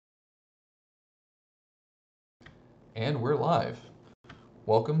And we're live.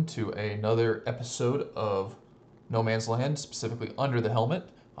 Welcome to another episode of No Man's Land, specifically Under the Helmet.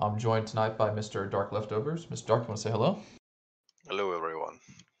 I'm joined tonight by Mr. Dark Leftovers. Mr. Dark, you want to say hello? Hello, everyone.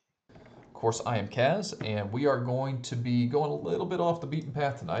 Of course, I am Kaz, and we are going to be going a little bit off the beaten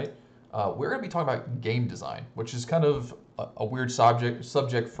path tonight. We're going to be talking about game design, which is kind of a weird subject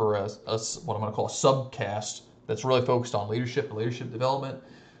for us, what I'm going to call a subcast that's really focused on leadership and leadership development.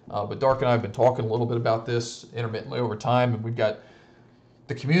 But Dark and I have been talking a little bit about this intermittently over time, and we've got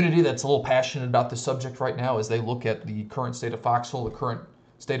the community that's a little passionate about this subject right now as they look at the current state of Foxhole, the current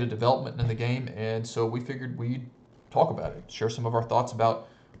state of development in the game, and so we figured we'd talk about it, share some of our thoughts about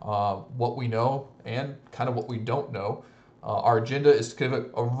what we know and kind of what we don't know. Our agenda is to give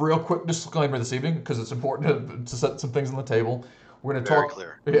a real quick disclaimer this evening because it's important to set some things on the table. We're going to Very talk,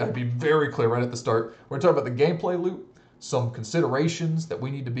 clear. yeah, be very clear right at the start. We're going to talk about the gameplay loop, some considerations that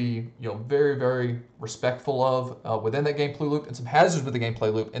we need to be, very, very respectful of within that gameplay loop, and some hazards with the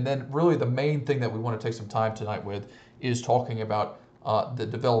gameplay loop. And then, really, the main thing that we want to take some time tonight with is talking about the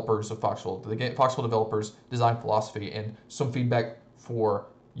developers of Foxhole, Foxhole developers' design philosophy, and some feedback for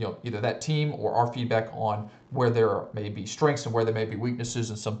either that team or our feedback on where there may be strengths and where there may be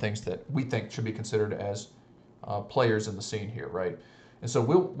weaknesses, and some things that we think should be considered as players in the scene here, right? And so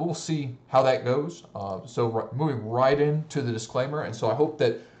we'll see how that goes. Moving right into the disclaimer, and so I hope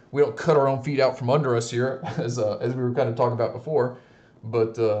that we don't cut our own feet out from under us here, as we were kind of talking about before.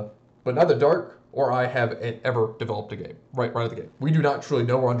 But neither Dark or I have ever developed a game right at the game. We do not truly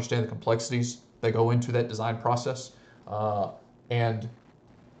know or understand the complexities that go into that design process, and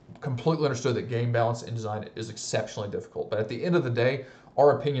completely understood that game balance and design is exceptionally difficult. But at the end of the day,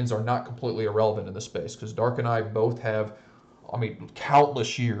 our opinions are not completely irrelevant in this space because Dark and I both have,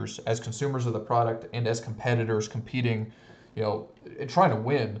 countless years as consumers of the product and as competitors competing, and trying to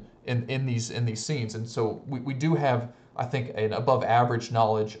win in these scenes. And so we do have, I think, an above average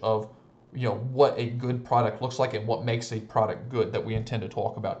knowledge of, what a good product looks like and what makes a product good that we intend to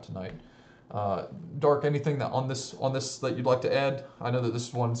talk about tonight. Dark, anything that on this that you'd like to add? I know that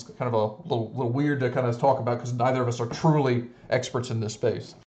this one's kind of a little weird to kind of talk about because neither of us are truly experts in this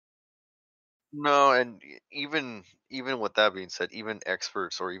space. No, and even with that being said, even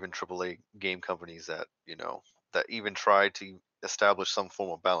experts or even AAA game companies that that even try to establish some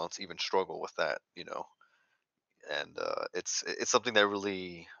form of balance even struggle with that. And it's something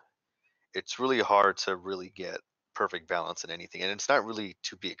that it's really hard to really get perfect balance in anything, and it's not really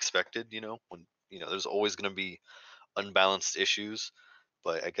to be expected. When there's always going to be unbalanced issues,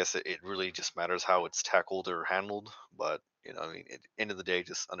 but I guess it really just matters how it's tackled or handled. But at the end of the day,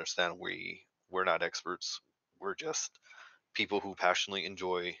 just understand we're not experts. We're just people who passionately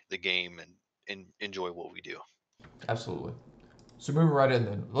enjoy the game and enjoy what we do. Absolutely. So moving right in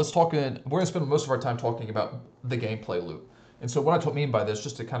then, let's talk in. We're going to spend most of our time talking about the gameplay loop. And so what I mean by this,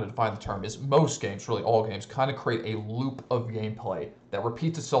 just to kind of define the term, is most games, really all games, kind of create a loop of gameplay that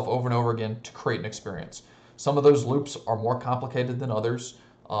repeats itself over and over again to create an experience. Some of those loops are more complicated than others,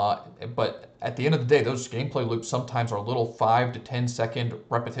 but at the end of the day, those gameplay loops sometimes are little 5 to 10 second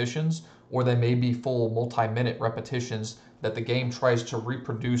repetitions, or they may be full multi-minute repetitions that the game tries to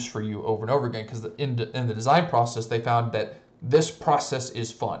reproduce for you over and over again. Because in the design process, they found that this process is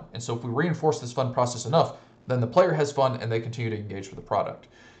fun. And so if we reinforce this fun process enough, then the player has fun and they continue to engage with the product.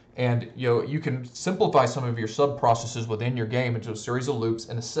 And you can simplify some of your sub processes within your game into a series of loops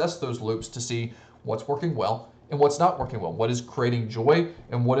and assess those loops to see what's working well and what's not working well. What is creating joy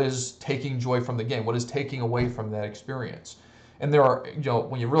and what is taking joy from the game? What is taking away from that experience? And there are,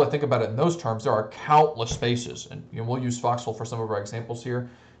 when you really think about it in those terms, there are countless spaces. And we'll use Foxhole for some of our examples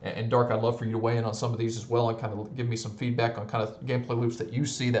here. And Dark, I'd love for you to weigh in on some of these as well and kind of give me some feedback on kind of gameplay loops that you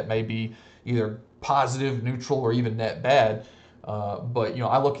see that may be either positive, neutral, or even net bad. But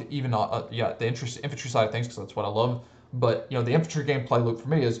I look at even the infantry side of things because that's what I love. But the infantry gameplay loop for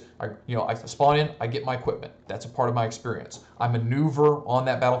me is I spawn in, I get my equipment. That's a part of my experience. I maneuver on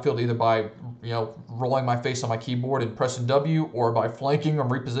that battlefield either by rolling my face on my keyboard and pressing W, or by flanking or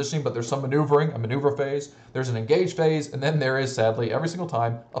repositioning. But there's some maneuvering, a maneuver phase. There's an engage phase, and then there is sadly every single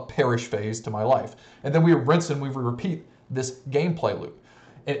time a perish phase to my life. And then we rinse and we repeat this gameplay loop.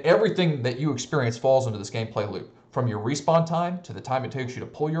 And everything that you experience falls into this gameplay loop, from your respawn time to the time it takes you to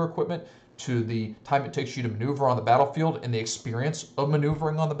pull your equipment to the time it takes you to maneuver on the battlefield and the experience of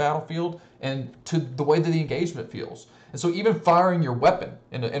maneuvering on the battlefield, and to the way that the engagement feels. And so even firing your weapon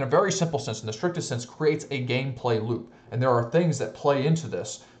in a very simple sense, in the strictest sense, creates a gameplay loop. And there are things that play into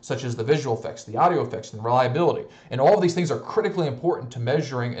this, such as the visual effects, the audio effects, and the reliability. And all of these things are critically important to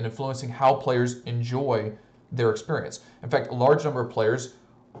measuring and influencing how players enjoy their experience. In fact, a large number of players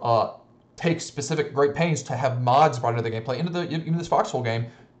take specific great pains to have mods brought into the gameplay, into the even this Foxhole game,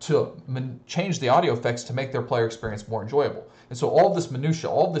 to change the audio effects to make their player experience more enjoyable. And so all this minutia,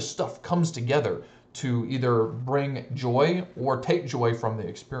 all this stuff comes together to either bring joy or take joy from the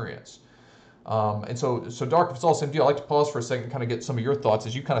experience. And so Dark, if it's all the same deal, I'd like to pause for a second and kind of get some of your thoughts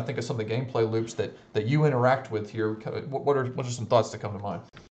as you kind of think of some of the gameplay loops that you interact with here. What are some thoughts that come to mind?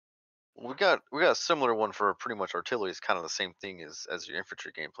 We got a similar one for pretty much artillery. Is kind of the same thing as your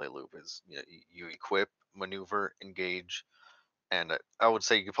infantry gameplay loop. Is you equip, maneuver, engage, and I would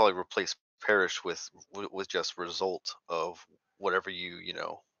say you could probably replace perish with just result of whatever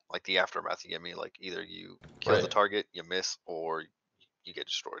like the aftermath. You get me? Like either you kill the Right. target, you miss, or you get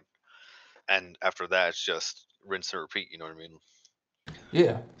destroyed. And after that, it's just rinse and repeat. You know what I mean?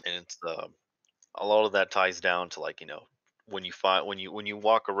 Yeah. And it's a lot of that ties down to like when you find when you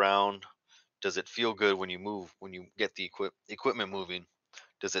walk around, does it feel good when you move, when you get the equipment moving?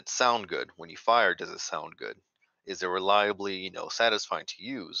 Does it sound good when you fire? Does it sound good? Is it reliably satisfying to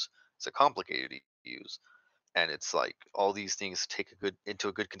use? Is it complicated to use? And it's like all these things take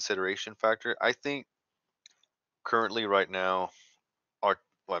a good consideration factor. I think currently right now art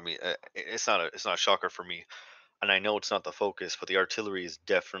well, I mean, it's not a shocker for me, and I know it's not the focus, but the artillery is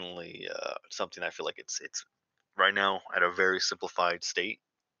definitely something I feel like it's right now at a very simplified state,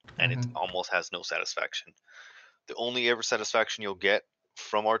 and it Hmm. almost has no satisfaction. The only ever satisfaction you'll get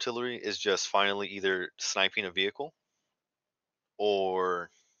from artillery is just finally either sniping a vehicle or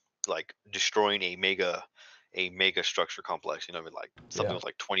like destroying a mega structure complex. You know what I mean? Like something Yeah. with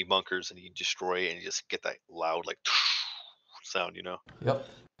like 20 bunkers, and you destroy it, and you just get that loud like sound. Yep.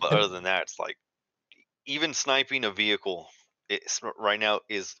 But other And than that, it's like even sniping a vehicle, right now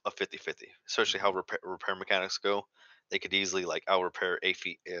is a 50-50, especially how repair mechanics go. They could easily like out repair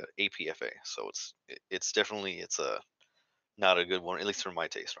APFA. So it's definitely it's a not a good one, at least for my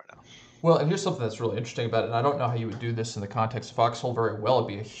taste right now. well, and here's something that's really interesting about it, and I don't know how you would do this in the context of Foxhole very well. It'd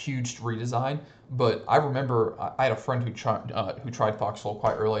be a huge redesign, but I remember I had a friend who tried Foxhole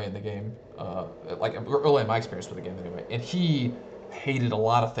quite early in the game, like early in my experience with the game anyway, and he hated a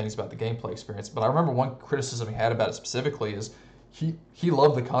lot of things about the gameplay experience. But I remember one criticism he had about it specifically is he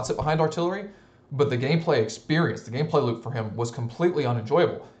loved the concept behind artillery, but the gameplay experience, the gameplay loop for him was completely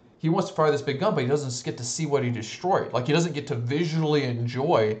unenjoyable. He wants to fire this big gun, but he doesn't get to see what he destroyed. Like he doesn't get to visually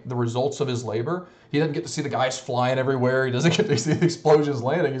enjoy the results of his labor. He doesn't get to see the guys flying everywhere. He doesn't get to see the explosions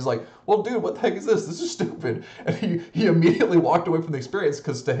landing. He's like, well, dude, what the heck is this? This is stupid. And he immediately walked away from the experience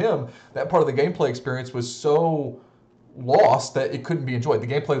because to him, that part of the gameplay experience was so lost that it couldn't be enjoyed. The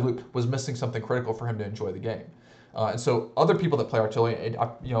gameplay loop was missing something critical for him to enjoy the game. And so other people that play artillery,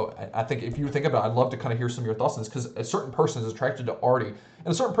 I think if you think about it, I'd love to kind of hear some of your thoughts on this because a certain person is attracted to Artie, and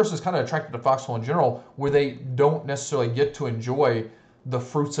a certain person is kind of attracted to Foxhole in general, where they don't necessarily get to enjoy the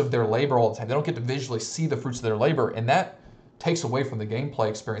fruits of their labor all the time. They don't get to visually see the fruits of their labor, and that takes away from the gameplay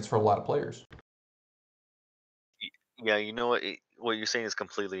experience for a lot of players. Yeah, you know what you're saying is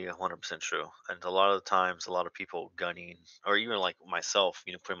completely 100% true. And a lot of the times, a lot of people gunning, or even like myself,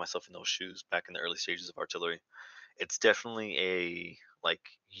 putting myself in those shoes back in the early stages of artillery, it's definitely a like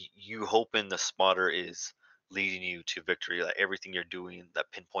you hoping the spotter is leading you to victory. Like everything you're doing,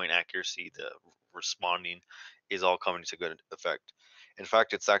 that pinpoint accuracy, the responding, is all coming to good effect. In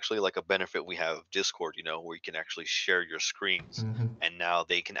fact, it's actually like a benefit we have of Discord, where you can actually share your screens, Hmm. and now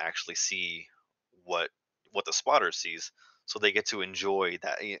they can actually see what what the spotter sees, so they get to enjoy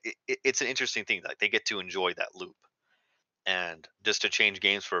that. It's an interesting thing. Like they get to enjoy that loop. And just to change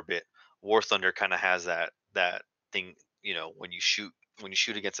games for a bit, War Thunder kind of has that thing. When you shoot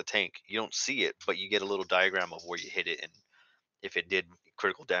against a tank, you don't see it, but you get a little diagram of where you hit it and if it did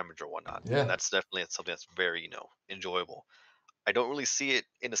critical damage or whatnot. And Yeah. that's definitely something that's very enjoyable. I don't really see it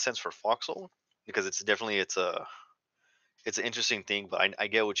in a sense for Foxhole because it's an interesting thing, but I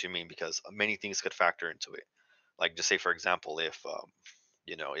get what you mean because many things could factor into it. Like just say for example, if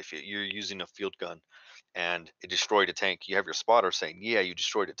you're using a field gun and it destroyed a tank, you have your spotter saying, "Yeah, you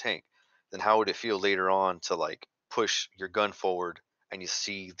destroyed a tank." Then how would it feel later on to like push your gun forward and you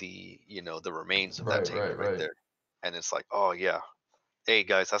see the remains of that Right. tank Right. right Right. there, and it's like, "Oh yeah, hey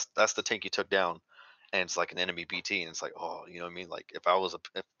guys, that's the tank you took down." And it's like an enemy BT, and it's like, oh, you know what I mean? Like if I was a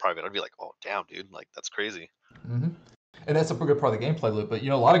private, I'd be like, oh damn, dude, like that's crazy. Hmm. And that's a pretty good part of the gameplay loop. But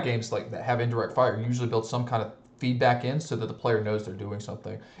a lot of games like that have indirect fire usually build some kind of feedback in so that the player knows they're doing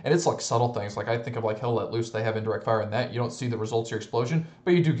something. And it's like subtle things. Like I think of like Hell Let Loose, they have indirect fire in that. You don't see the results of your explosion,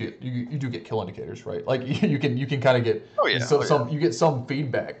 but you do get kill indicators, right? Like you can kind of get Oh yeah, oh yeah. some you get some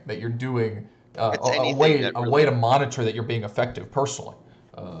feedback that you're doing It's a anything way that a way to really monitor that you're being effective personally.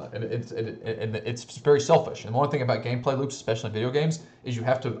 and it's very selfish. And one thing about gameplay loops, especially in video games, is you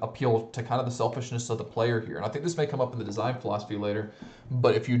have to appeal to kind of the selfishness of the player here. And I think this may come up in the design philosophy later,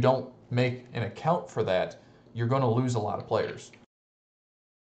 but if you don't make an account for that, you're going to lose a lot of players.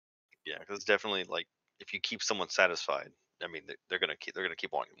 Yeah, because it's definitely like if you keep someone satisfied, I mean, they're gonna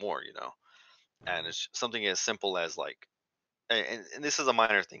keep wanting more, you know. And it's something as simple as like, and this is a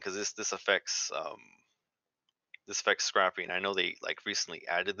minor thing because this affects scrapping. I know they like recently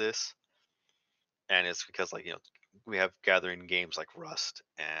added this, and it's because like we have gathering games like Rust,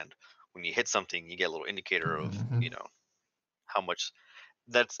 and when you hit something, you get a little indicator of Hmm. how much.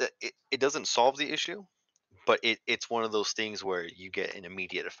 It doesn't solve the issue, but it's one of those things where you get an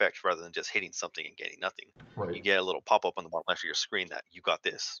immediate effect rather than just hitting something and getting nothing. Right. You get a little pop up on the bottom left of your screen that you got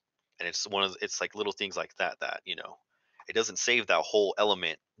this, and it's like little things like that that it doesn't save that whole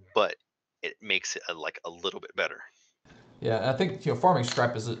element, but it makes it like a little bit better. Yeah, and I think farming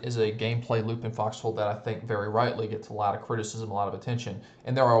scrap is a gameplay loop in Foxhole that I think very rightly gets a lot of criticism, a lot of attention.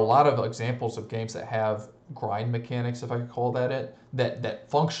 And there are a lot of examples of games that have grind mechanics, if I could call that that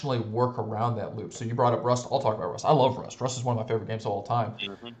functionally work around that loop. So you brought up Rust. I'll talk about Rust. I love Rust. Rust is one of my favorite games of all time.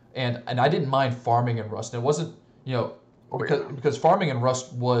 Hmm. And I didn't mind farming in Rust. And it wasn't you know Oh yeah. because farming in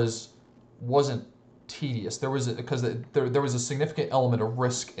Rust wasn't tedious. There was because there was a significant element of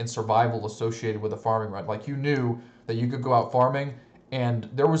risk and survival associated with a farming run. Like you knew that you could go out farming, and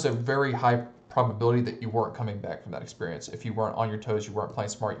there was a very high probability that you weren't coming back from that experience. If you weren't on your toes, you weren't playing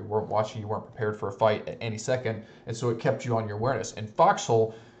smart, you weren't watching, you weren't prepared for a fight at any second, and so it kept you on your awareness. In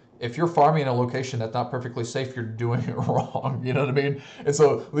Foxhole, if you're farming in a location that's not perfectly safe, you're doing it wrong. You know what I mean? And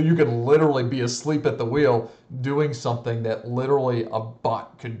so you can literally be asleep at the wheel doing something that literally a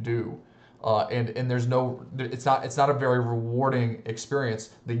bot could do. And there's no it's not a very rewarding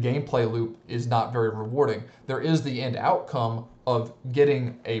experience. The gameplay loop is not very rewarding. There is the end outcome of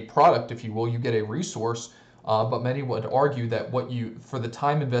getting a product, if you will. You get a resource, but many would argue that what you for the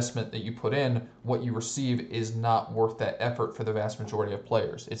time investment that you put in, what you receive is not worth that effort for the vast majority of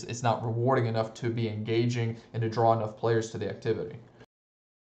players. It's not rewarding enough to be engaging and to draw enough players to the activity.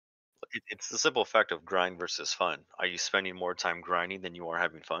 It's the simple fact of grind versus fun. Are you spending more time grinding than you are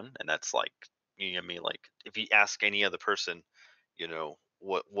having fun? And that's like, you know what I mean? Like, if you ask any other person,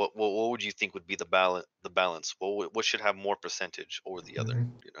 what would you think would be the balance? The balance. What should have more percentage over the other?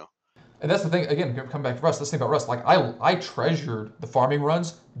 Mhm. You know. And that's the thing. Again, come back to Rust. Let's think about Rust. Like I treasured the farming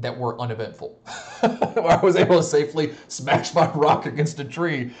runs that were uneventful, where I was able to safely smash my rock against a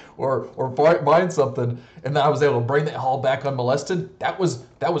tree or find something, and then I was able to bring that haul back unmolested. That was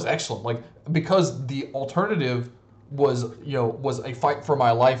excellent. Like because the alternative was a fight for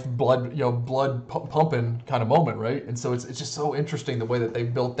my life, blood pumping kind of moment, right? And so it's just so interesting the way that they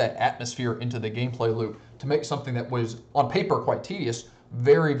built that atmosphere into the gameplay loop to make something that was on paper quite tedious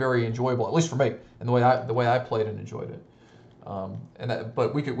very very enjoyable, at least for me, and the way I played and enjoyed it.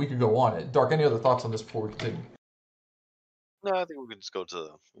 But we could go on. Dark, any other thoughts on this before we continue? No, I think we can just go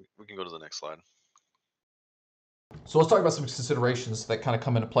to we can go to the next slide. So let's talk about some considerations that kind of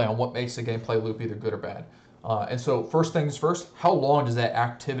come into play on what makes a gameplay loop either good or bad. And so first things first, how long does that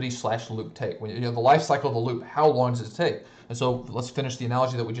activity slash loop take? When the life cycle of the loop, how long does it take? And so let's finish the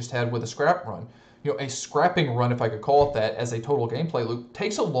analogy that we just had with a scrap run. A scrapping run, if I could call it that, as a total gameplay loop,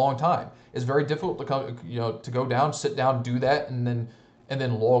 takes a long time. It's very difficult to to go down, sit down, do that, and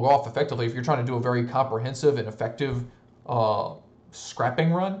then log off effectively. If you're trying to do a very comprehensive and effective uh,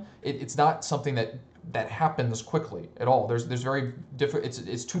 scrapping run, it's not something that happens quickly at all. There's very different.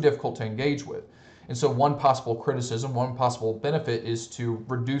 It's too difficult to engage with. And so one possible criticism, one possible benefit is to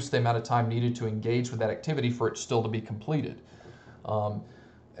reduce the amount of time needed to engage with that activity for it still to be completed. Um,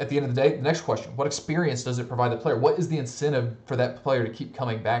 at the end of the day, the next question: what experience does it provide the player? What is the incentive for that player to keep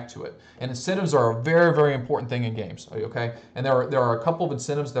coming back to it? And incentives are a very, very important thing in games. Okay, and there are a couple of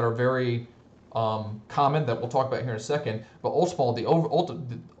incentives that are very common that we'll talk about here in a second. But ultimately,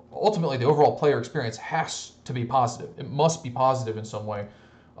 the overall player experience has to be positive. It must be positive in some way,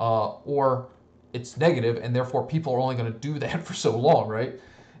 or it's negative, and therefore people are only going to do that for so long, right?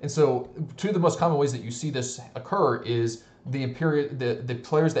 And so, two of the most common ways that you see this occur is the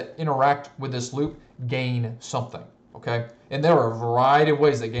players that interact with this loop gain something. Okay, and there are a variety of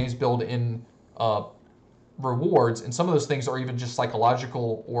ways that games build in rewards, and some of those things are even just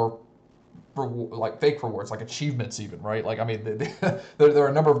psychological or like fake rewards, like achievements, even, right? Like, I mean, there are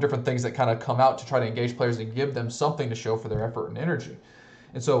a number of different things that kind of come out to try to engage players and give them something to show for their effort and energy.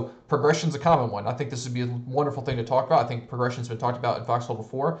 And so progression's a common one. I think this would be a wonderful thing to talk about. I think progression's been talked about in Foxhole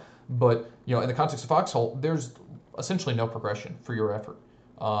before, but in the context of Foxhole, there's essentially no progression for your effort.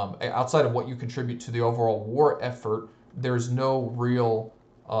 Outside of what you contribute to the overall war effort, there's no real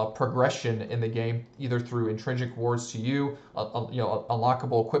progression in the game, either through intrinsic rewards to you,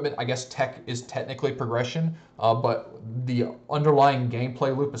 unlockable equipment. I guess tech is technically progression, but the underlying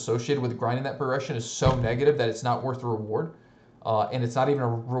gameplay loop associated with grinding that progression is so negative that it's not worth the reward. And it's not even a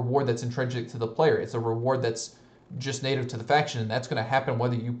reward that's intrinsic to the player. It's a reward that's just native to the faction, and that's going to happen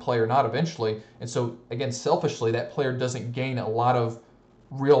whether you play or not eventually. And so, again, selfishly, that player doesn't gain a lot of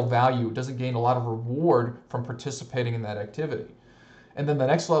real value, doesn't gain a lot of reward from participating in that activity. And then the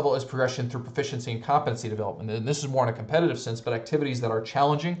next level is progression through proficiency and competency development. And this is more in a competitive sense, but activities that are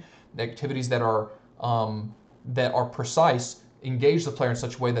challenging, activities that are precise, engage the player in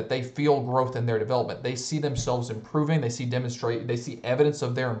such a way that they feel growth in their development. They see themselves improving. They see evidence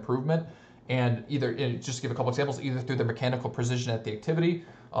of their improvement, and just to give a couple examples, either through the mechanical precision at the activity,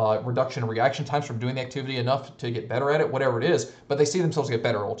 reduction in reaction times from doing the activity enough to get better at it, whatever it is, but they see themselves get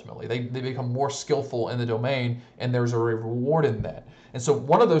better ultimately. They become more skillful in the domain, and there's a reward in that. And so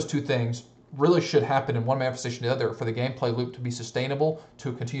one of those two things really should happen in one manifestation or the other for the gameplay loop to be sustainable,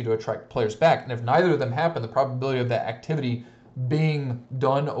 to continue to attract players back. And if neither of them happen, the probability of that activity being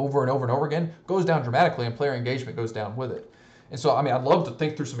done over and over and over again goes down dramatically, and player engagement goes down with it. And so, I mean, I'd love to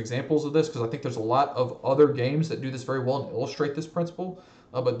think through some examples of this, because I think there's a lot of other games that do this very well and illustrate this principle.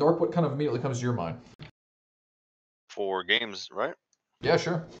 But Dark, what kind of immediately comes to your mind? For games, right? Yeah,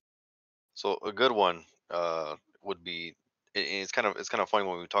 sure. So a good one would be, it's kind of funny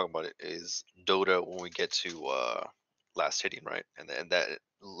when we talk about it, is Dota when we get to last hitting, right? And that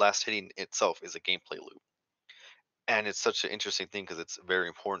last hitting itself is a gameplay loop, and it's such an interesting thing because it's very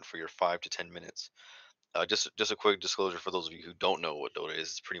important for your 5 to 10 minutes. Just a quick disclosure for those of you who don't know what Dota is.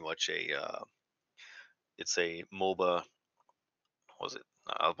 It's pretty much it's a MOBA. What was it?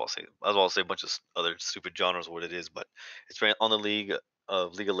 I was about to say a bunch of other stupid genres what it is, but it's very on the League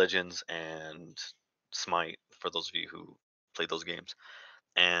of Legends and Smite for those of you who play those games.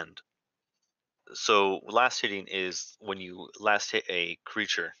 And so last hitting is when you last hit a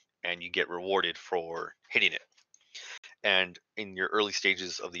creature and you get rewarded for hitting it. And in your early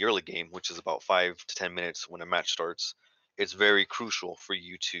stages of the early game, which is about 5 to 10 minutes when a match starts, it's very crucial for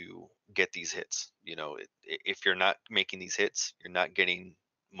you to get these hits. You know, if you're not making these hits, you're not getting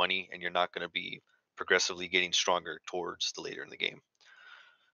money, and you're not going to be progressively getting stronger towards the later in the game.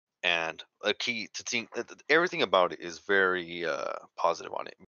 And a key to think, everything about it is very positive on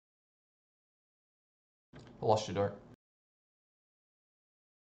it. I lost you, Dark.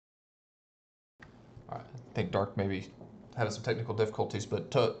 All right. I think Dark maybe had some technical difficulties,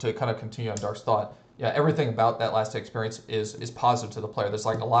 but to kind of continue on Dark's thought, yeah, everything about that last experience is positive to the player. There's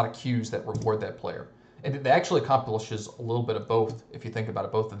like a lot of cues that reward that player. And it actually accomplishes a little bit of both. If you think about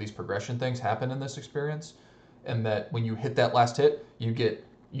it, both of these progression things happen in this experience, and that when you hit that last hit, you get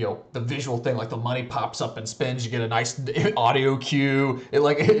the visual thing, like the money pops up and spins. You get a nice audio cue.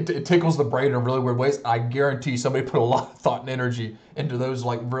 It tickles the brain in really weird ways. I guarantee somebody put a lot of thought and energy into those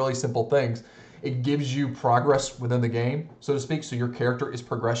like really simple things. It gives you progress within the game, so to speak. So your character is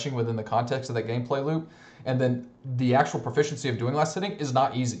progressing within the context of that gameplay loop. And then the actual proficiency of doing last hitting is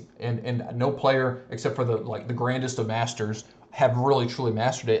not easy. And no player, except for the grandest of masters, have really truly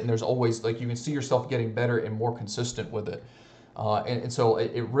mastered it. And there's always, like, you can see yourself getting better and more consistent with it. And so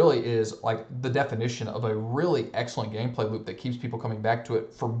it really is like the definition of a really excellent gameplay loop that keeps people coming back to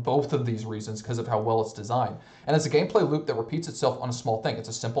it for both of these reasons, because of how well it's designed. And it's a gameplay loop that repeats itself on a small thing. It's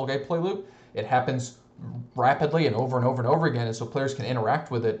a simple gameplay loop. It happens rapidly and over and over and over again, and so players can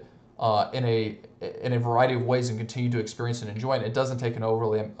interact with it in a variety of ways and continue to experience and enjoy it. It doesn't take an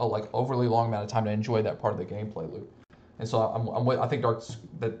overly long amount of time to enjoy that part of the gameplay loop. And so I think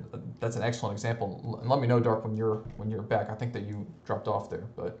that's an excellent example. And let me know, Dark, when you're back. I think that you dropped off there,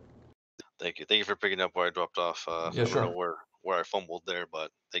 but Thank you for picking up where I dropped off. yeah, I don't know sure. where I fumbled there,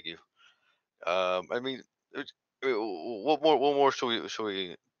 but thank you. I mean, what more should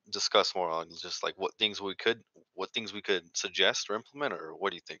we discuss more on? Just like what things we could suggest or implement, or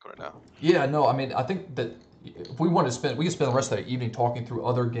what do you think right now? Yeah, no, I mean, I think that if we could spend the rest of the evening talking through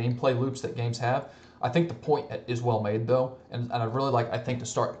other gameplay loops that games have. I think the point is well made though, and I really like, I think,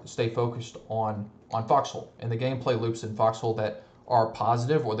 to stay focused on Foxhole and the gameplay loops in Foxhole that are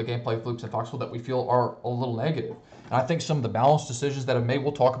positive, or the gameplay loops in Foxhole that we feel are a little negative. And I think some of the balance decisions that have made,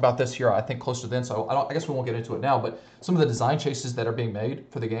 we'll talk about this here, I think, close to then, so I guess we won't get into it now, but some of the design choices that are being made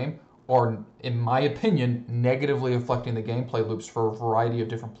for the game are, in my opinion, negatively affecting the gameplay loops for a variety of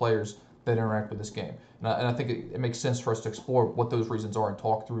different players that interact with this game. And I think it makes sense for us to explore what those reasons are and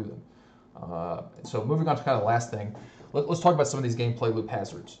talk through them. So moving on to kind of the last thing, let's talk about some of these gameplay loop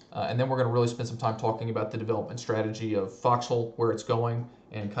hazards. And then we're going to really spend some time talking about the development strategy of Foxhole, where it's going,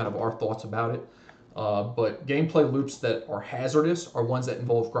 and kind of our thoughts about it. But gameplay loops that are hazardous are ones that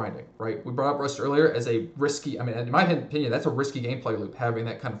involve grinding, right? We brought up Rust earlier as a risky, I mean, in my opinion, that's a risky gameplay loop, having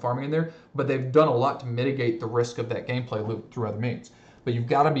that kind of farming in there, but they've done a lot to mitigate the risk of that gameplay loop through other means. But you've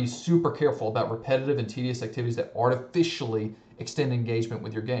got to be super careful about repetitive and tedious activities that artificially extend engagement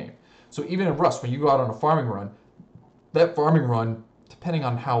with your game. So even in Rust, when you go out on a farming run, that farming run, depending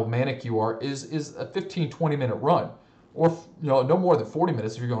on how manic you are, is a 15-20 minute run, or no more than 40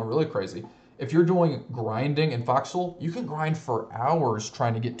 minutes if you're going really crazy. If you're doing grinding in Foxhole, you can grind for hours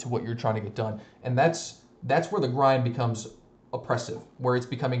trying to get to what you're trying to get done, and that's where the grind becomes oppressive, where it's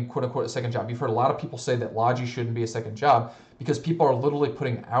becoming quote unquote a second job. You've heard a lot of people say that Logi shouldn't be a second job because people are literally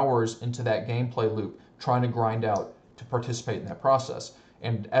putting hours into that gameplay loop trying to grind out to participate in that process,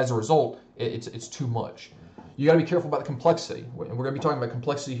 and as a result, it's too much. You got to be careful about the complexity. And we're going to be talking about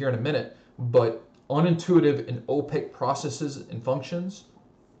complexity here in a minute, but unintuitive and opaque processes and functions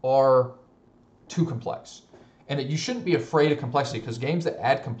are too complex. And you shouldn't be afraid of complexity because games that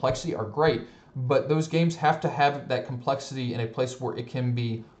add complexity are great, but those games have to have that complexity in a place where it can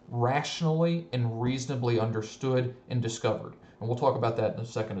be rationally and reasonably understood and discovered. And we'll talk about that in a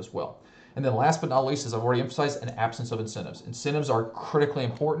second as well. And then last but not least, as I've already emphasized, an absence of incentives. Incentives are critically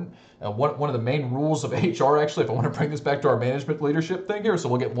important. One of the main rules of HR, actually, if I want to bring this back to our management leadership thing here, so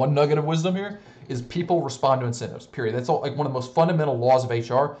we'll get one nugget of wisdom here, is people respond to incentives, period. That's all. Like one of the most fundamental laws of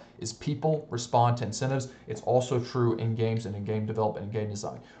HR is people respond to incentives. It's also true in games and in game development and game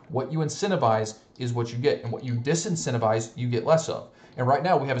design. What you incentivize is what you get, and what you disincentivize, you get less of. And right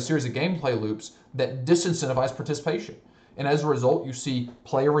now, we have a series of gameplay loops that disincentivize participation. And as a result, you see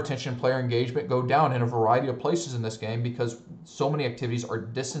player retention, player engagement go down in a variety of places in this game because so many activities are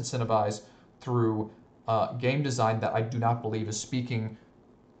disincentivized through game design that I do not believe is speaking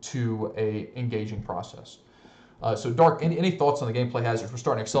to a engaging process. So, Dark, any thoughts on the gameplay hazards? We're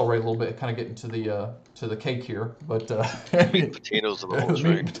starting to accelerate a little bit, kind of getting to the cake here, but The meat and potatoes of the whole the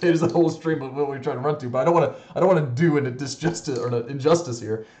meat and stream. potatoes of the whole stream of what we're trying to run to. But I don't want to do an disjustice or an injustice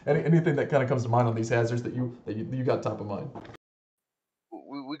here. Anything that kind of comes to mind on these hazards that you got top of mind?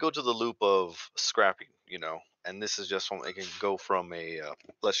 We go to the loop of scrapping, and this is just from it can go from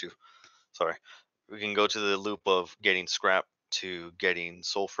bless you, sorry. We can go to the loop of getting scrap to getting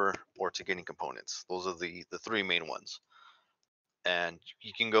sulfur or to getting components. Those are the three main ones. And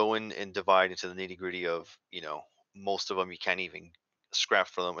you can go in and divide into the nitty gritty of, most of them you can't even scrap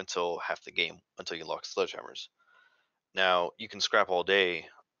for them until half the game, until you lock sledgehammers. Now you can scrap all day,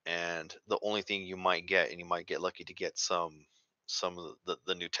 and the only thing you might get, and you might get lucky to get some of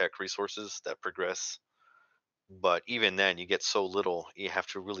the new tech resources that progress. But even then, you get so little, you have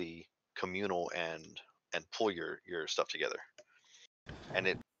to really communal and pull your stuff together. And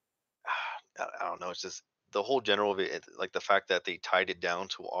it, I don't know, it's just the whole general of it, like the fact that they tied it down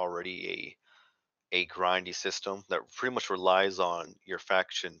to already a grindy system that pretty much relies on your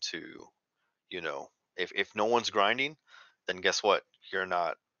faction to, if no one's grinding, then guess what? You're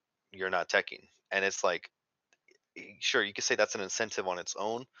not teching. And it's like, sure, you could say that's an incentive on its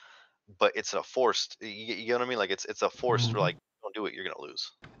own, but it's a forced. You know what I mean? Like it's a forced. Mm-hmm. Like don't do it, you're gonna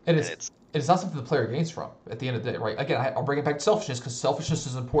lose. And And it's it's it's not something the player gains from at the end of the day, right? Again, I'll bring it back to selfishness because selfishness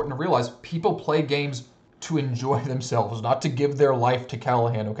is important to realize. People play games to enjoy themselves, not to give their life to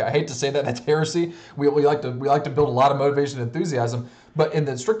Callahan. Okay, I hate to say that, that's heresy. We like to build a lot of motivation and enthusiasm, but in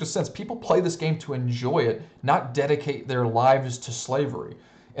the strictest sense, people play this game to enjoy it, not dedicate their lives to slavery.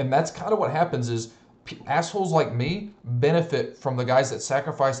 And that's kind of what happens is assholes like me benefit from the guys that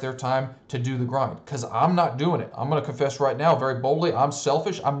sacrifice their time to do the grind because I'm not doing it. I'm going to confess right now very boldly, I'm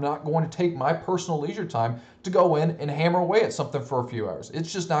selfish. I'm not going to take my personal leisure time to go in and hammer away at something for a few hours.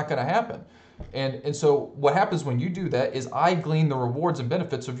 It's just not going to happen. And so what happens when you do that is I glean the rewards and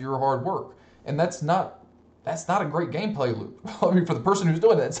benefits of your hard work. And that's not a great gameplay loop. I mean, for the person who's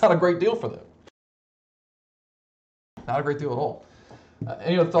doing it, it's not a great deal for them. Not a great deal at all.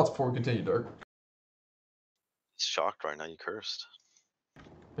 Any other thoughts before we continue, Dirk? shocked right now. You cursed.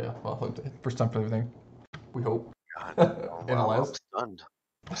 Yeah, well, first time for everything. We hope. God, In the I'm last. stunned.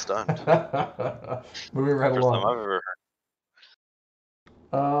 I'm stunned. Moving right First time along. I've ever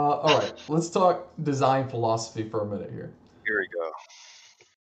All right, let's talk design philosophy for a minute here. heard. Here we go.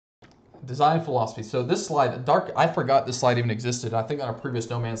 Design philosophy. So this slide, Dark, I forgot this slide even existed. I think on a previous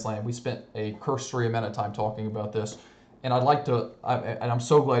No Man's Land, we spent a cursory amount of time talking about this. And I'd like to, and I'm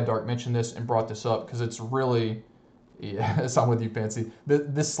so glad Dark mentioned this and brought this up because it's really, yeah, I'm with you, Fancy.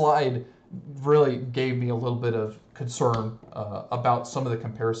 This slide really gave me a little bit of concern about some of the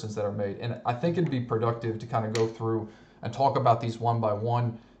comparisons that are made. And I think it'd be productive to kind of go through and talk about these one by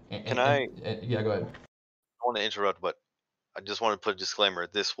one. Can I? Yeah, go ahead. I want to interrupt, but I just want to put a disclaimer.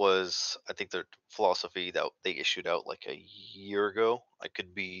 This was, I think, the philosophy that they issued out like a year ago. I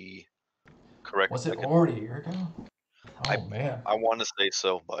could be correct. Was it I could. already a year ago? I Oh man. I want to say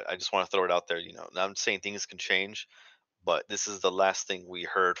so, but I just want to throw it out there. Now I'm saying things can change, but this is the last thing we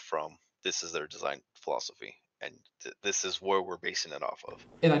heard from. This is their design philosophy, and this is where we're basing it off of.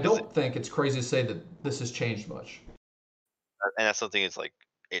 And I Because don't think it's crazy to say that this has changed much. and that's something. It's like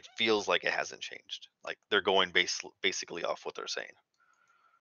it feels like it hasn't changed. Like they're going basically off what they're saying.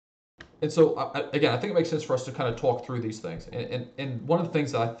 And so, again, I think it makes sense for us to kind of talk through these things. And one of the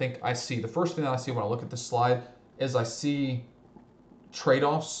things that I think I see, the first thing that I see when I look at this slide is I see trade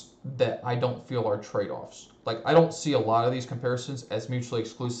offs that I don't feel are trade offs. Like, I don't see a lot of these comparisons as mutually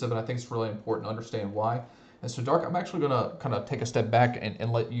exclusive, and I think it's really important to understand why. And so, Dark, I'm actually going to kind of take a step back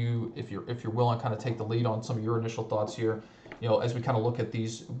and let you, if you're willing, kind of take the lead on some of your initial thoughts here. As we kind of look at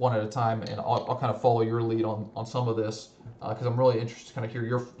these one at a time, and I'll kind of follow your lead on some of this because I'm really interested to kind of hear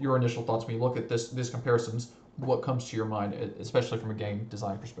your initial thoughts when you look at these comparisons. What comes to your mind, especially from a game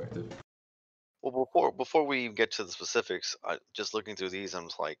design perspective? Well, before we get to the specifics, just looking through these, I'm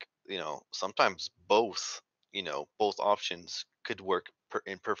just like, sometimes both options could work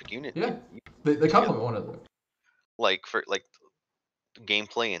in perfect Yeah, unity they together. complement one another. Like for like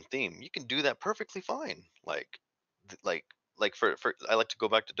gameplay and theme, you can do that perfectly fine. Th- like for I like to go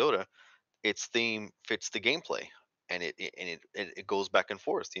back to Dota. Its theme fits the gameplay, and it goes back and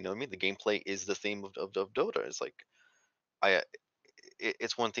forth. You know what I mean? The gameplay is the theme of Dota. It's like I.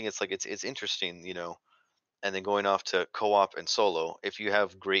 It's one thing. It's like it's interesting. And then going off to co-op and solo, if you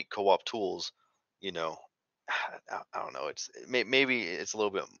have great co-op tools, you know I don't know, maybe it's a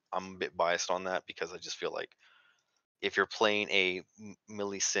little bit, I'm a bit biased on that because I just feel like if you're playing a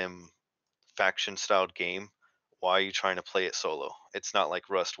millisim faction styled game, why are you trying to play it solo? It's not like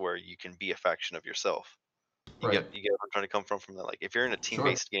Rust where you can be a faction of yourself. you Right. get you get where I'm trying to come from that. Like if you're in a team Sure.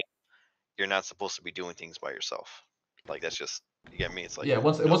 based game, you're not supposed to be doing things by yourself. Like that's just, you get me? It's like, Yeah,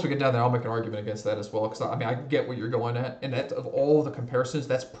 once no. once we get down there, I'll make an argument against that as well. Because I mean, I get what you're going at, and that of all the comparisons,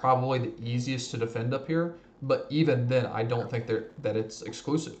 that's probably the easiest to defend up here. But even then, I don't think that it's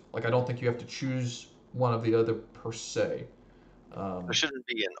exclusive. Like, I don't think you have to choose one of the other per se. There Um, shouldn't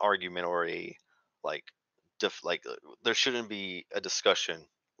be an argument or a like there shouldn't be a discussion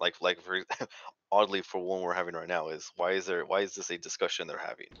like for oddly for one we're having right now is why is this a discussion they're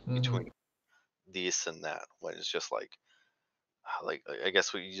having mhm. between this and that when it's just like I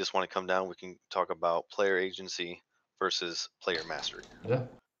guess you just want to come down, we can talk about player agency versus player mastery. Yeah,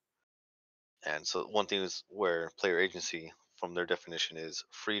 And so one thing is where player agency from their definition is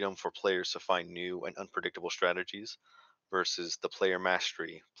freedom for players to find new and unpredictable strategies versus the player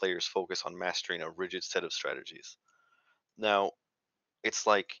mastery, players focus on mastering a rigid set of strategies. Now, it's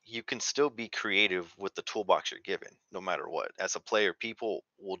like you can still be creative with the toolbox you're given, no matter what. As a player, people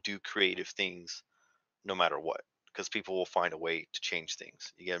will do creative things no matter what, because people will find a way to change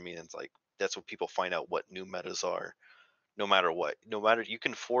things. You get what I mean? It's like that's what people find out what new metas are, no matter what. No matter, you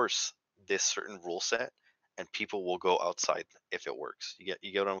can force this certain rule set, and people will go outside if it works. You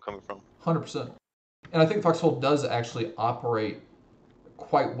get what I'm coming from? 100%. And I think Foxhole does actually operate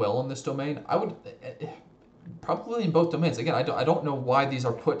quite well in this domain. I would probably in both domains. Again, I don't know why these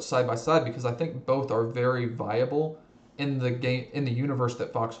are put side by side because I think both are very viable in the game in the universe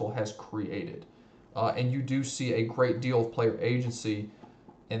that Foxhole has created. And you do see a great deal of player agency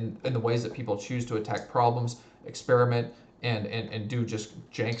in the ways that people choose to attack problems, experiment, and do just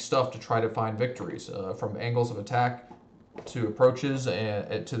jank stuff to try to find victories from angles of attack to approaches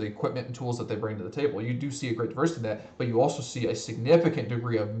and to the equipment and tools that they bring to the table. You do see a great diversity in that, but you also see a significant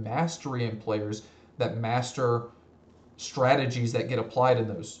degree of mastery in players that master strategies that get applied in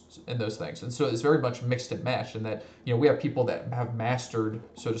those things. And so it's very much mixed and matched in that we have people that have mastered,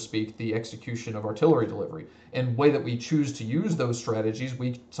 so to speak, the execution of artillery delivery. And the way that we choose to use those strategies,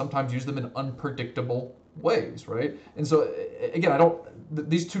 we sometimes use them in unpredictable ways, right? And so again, I don't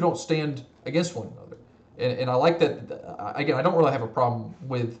these two don't stand against one another. And I like that. Again, I don't really have a problem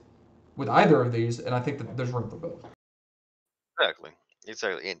with either of these, and I think that there's room for both. Exactly.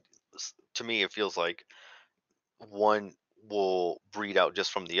 Exactly. And to me, it feels like one will breed out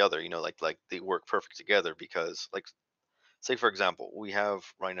just from the other. Like they work perfect together because, like, say for example, we have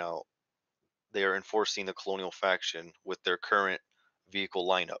right now they are enforcing the colonial faction with their current vehicle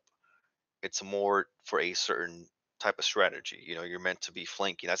lineup. It's more for a certain type of strategy. You're meant to be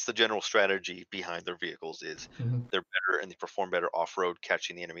flanking. That's the general strategy behind their vehicles. Is Mm-hmm. they're better and they perform better off road,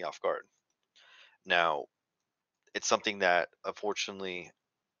 catching the enemy off guard. Now, it's something that unfortunately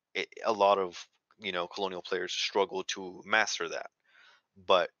a lot of colonial players struggle to master that,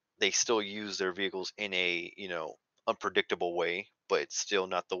 but they still use their vehicles in a unpredictable way, but it's still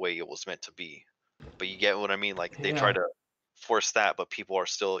not the way it was meant to be. But you get what I mean? Like they try Yeah. to force that, but people are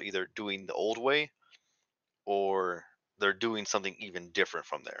still either doing the old way or they're doing something even different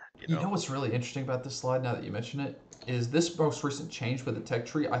from there, you You know? know what's really interesting about this slide now that you mention it is this most recent change with the tech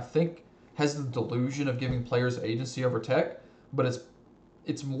tree, I think, has the delusion of giving players agency over tech, but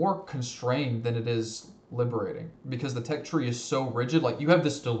it's more constrained than it is liberating because the tech tree is so rigid. Like you have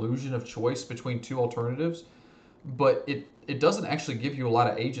this delusion of choice between two alternatives, but it doesn't actually give you a lot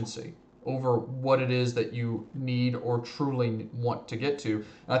of agency over what it is that you need or truly want to get to.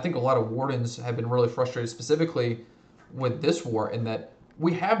 And I think a lot of wardens have been really frustrated specifically with this war in that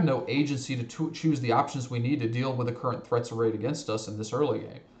we have no agency to choose the options we need to deal with the current threats arrayed against us in this early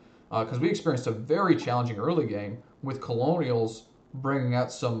game. Because we experienced a very challenging early game with colonials bringing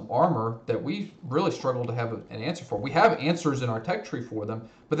out some armor that we really struggled to have an answer for. We have answers in our tech tree for them,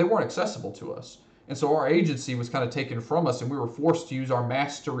 but they weren't accessible to us. And so our agency was kind of taken from us, and we were forced to use our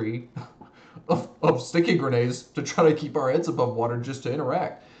mastery of sticky grenades to try to keep our heads above water just to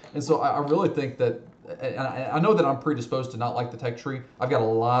interact. And so I really think that, and I know that I'm predisposed to not like the tech tree. I've got a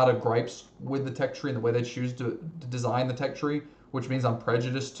lot of gripes with the tech tree and the way they choose to design the tech tree, which means I'm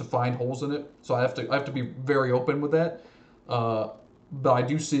prejudiced to find holes in it. So I have to be very open with that. Uh, but I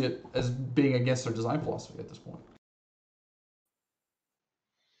do see it as being against their design philosophy at this point.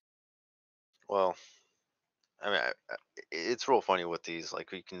 Well, I mean, it's real funny with these.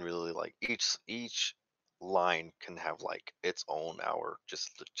 Like, we can really like each line can have like its own hour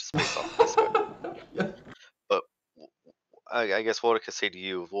just based off the discussion. Yeah. But I guess what I could say to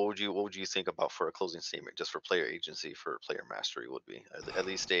you, what would you think about for a closing statement, just for player agency, for player mastery, would be at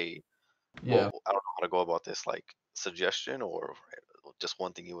least a, Yeah. I don't know how to go about this, like suggestion or just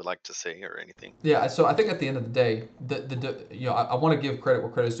one thing you would like to say or anything. Yeah, so I think at the end of the day, I want to give credit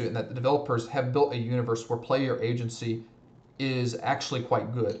where credit is due, and that the developers have built a universe where player agency is actually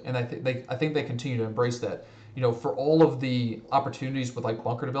quite good, and I think they continue to embrace that. For all of the opportunities with like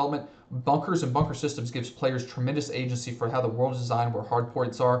bunker development, bunkers and bunker systems gives players tremendous agency for how the world is designed, where hard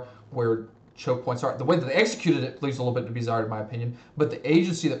points are, where choke points are. The way that they executed it leaves a little bit to be desired, in my opinion. But the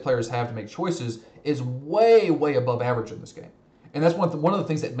agency that players have to make choices is way, way above average in this game. And that's one of the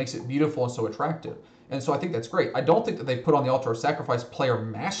things that makes it beautiful and so attractive. And so I think that's great. I don't think that they've put on the altar of sacrifice player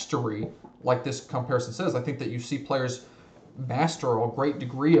mastery like this comparison says. I think that you see players master a great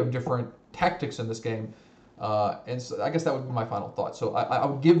degree of different tactics in this game. And so I guess that would be my final thought. So I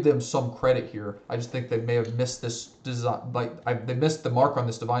would give them some credit here. I just think they may have missed this design, they missed the mark on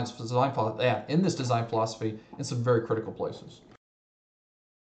this design philosophy, in this design philosophy in some very critical places.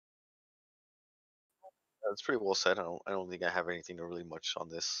 That's pretty well said. I don't think I have anything to really much on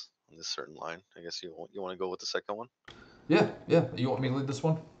this certain line. I guess you want to go with the second one. Yeah, yeah. You want me to lead this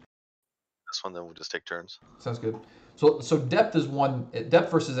one? This one, then we'll just take turns. Sounds good. So depth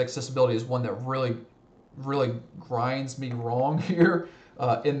versus accessibility is one that really grinds me wrong here.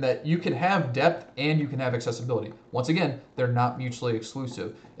 In that you can have depth and you can have accessibility. Once again, they're not mutually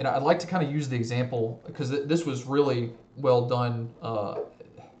exclusive. And I'd like to kind of use the example because this was really well done.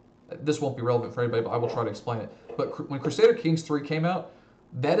 This won't be relevant for anybody, but I will try to explain it. But when Crusader Kings 3 came out,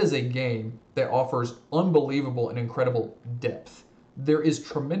 that is a game that offers unbelievable and incredible depth. There is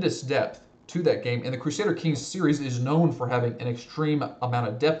tremendous depth to that game, and the Crusader Kings series is known for having an extreme amount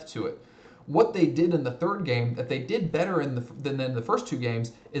of depth to it. What they did in the third game that they did better than in the first two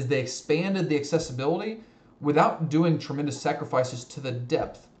games is they expanded the accessibility without doing tremendous sacrifices to the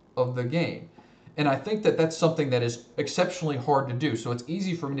depth of the game. And I think that that's something that is exceptionally hard to do. So it's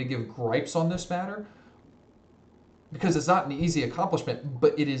easy for me to give gripes on this matter because it's not an easy accomplishment,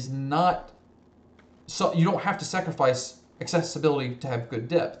 but it is not, so you don't have to sacrifice accessibility to have good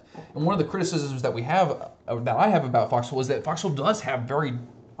depth. And one of the criticisms that I have about Foxhole is that Foxhole does have very,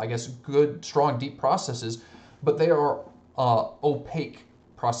 I guess, good, strong, deep processes, but they are opaque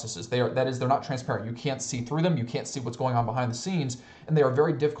processes. They're not transparent. You can't see through them. You can't see what's going on behind the scenes, and they are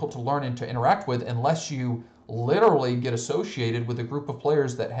very difficult to learn and to interact with unless you literally get associated with a group of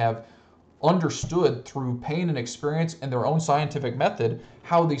players that have understood through pain and experience and their own scientific method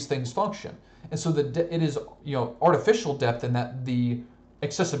how these things function. And so it is artificial depth in that the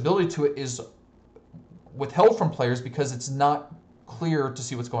accessibility to it is withheld from players because it's not clear to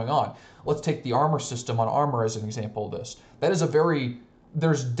see what's going on. Let's take the armor system on armor as an example of this. That is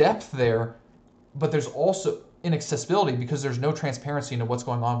there's depth there, but there's also inaccessibility because there's no transparency into what's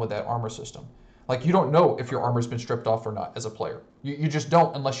going on with that armor system. Like you don't know if your armor's been stripped off or not as a player. You just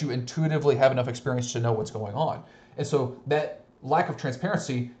don't unless you intuitively have enough experience to know what's going on. And so that lack of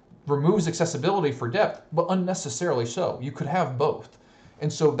transparency removes accessibility for depth, but unnecessarily so. You could have both.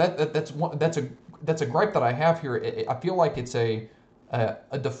 And so that's that's a gripe that I have here. I feel like it's a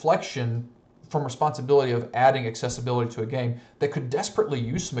deflection from responsibility of adding accessibility to a game that could desperately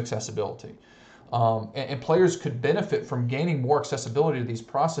use some accessibility. And players could benefit from gaining more accessibility to these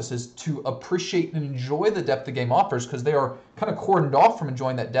processes to appreciate and enjoy the depth the game offers, because they are kind of cordoned off from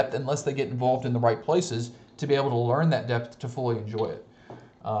enjoying that depth unless they get involved in the right places to be able to learn that depth to fully enjoy it.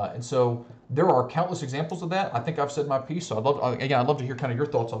 And so there are countless examples of that. I think I've said my piece. So I'd love to hear kind of your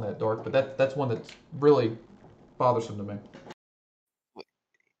thoughts on that, Dark. But that's one that's really bothersome to me.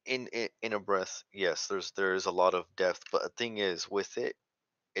 In a breath, yes, there's a lot of depth, but the thing is with it,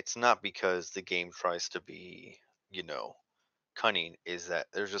 it's not because the game tries to be, you know, cunning. Is that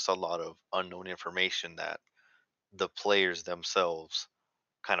there's just a lot of unknown information that the players themselves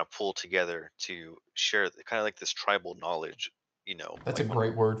kind of pull together to share, kind of like this tribal knowledge, That's a like when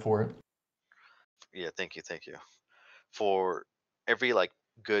great word for it. yeah, thank you. For every like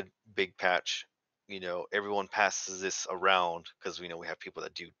good big patch, everyone passes this around because we have people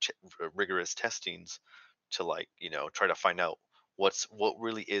that do rigorous testings to like try to find out what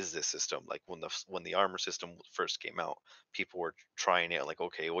really is this system. Like when the armor system first came out, people were trying it like,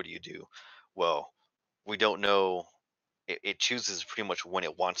 okay, what do you do? Well, we don't know. It chooses pretty much when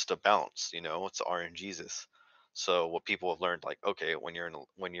it wants to bounce. It's RNGesus. So what people have learned, like, okay, when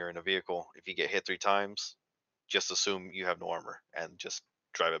you're in a vehicle, if you get hit 3 times, just assume you have no armor and just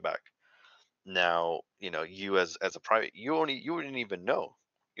drive it back. Now, you as a private, you wouldn't even know.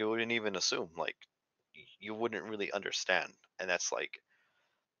 You wouldn't even assume. Like, you wouldn't really understand. And that's like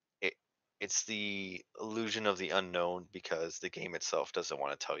it. It's the illusion of the unknown because the game itself doesn't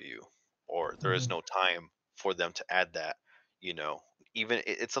want to tell you, or there is Hmm. no time for them to add that. You know, Even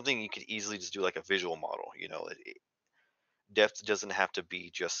it's something you could easily just do like a visual model. Depth doesn't have to be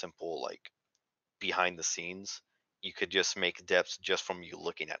just simple like behind the scenes. You could just make depth just from you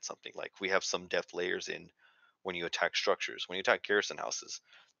looking at something. Like we have some depth layers in when you attack structures. When you attack garrison houses,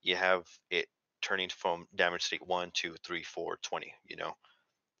 you have it turning from damage state 1, 2, 3, 4, 20.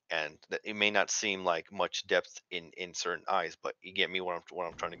 And it may not seem like much depth in certain eyes, but you get me what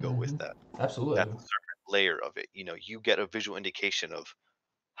I'm trying to go with Hmm. that. Absolutely, I That's do. a certain layer of it. You get a visual indication of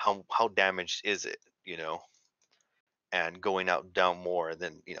how damaged is it. And going out down more,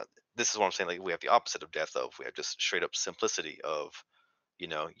 then this is what I'm saying. Like we have the opposite of depth of we have just straight up simplicity of you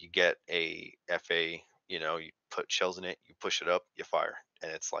get a FA, you put shells in it, you push it up, you fire,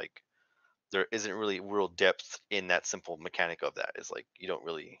 and it's like there isn't really real depth in that simple mechanic of that. It's like you don't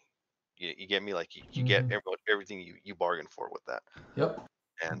really you get me, like you get Hmm. everything you bargain for with that. Yep.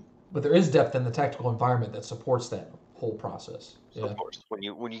 And But there is depth in the tactical environment that supports that whole process. of Yeah. course when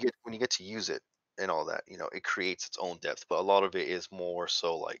you get to use it and all that, it creates its own depth, but a lot of it is more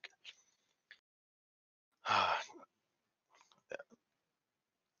so like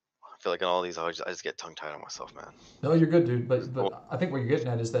I feel like in all these, I just get tongue tied on myself, man. No, you're good, dude. Just But I think what you're getting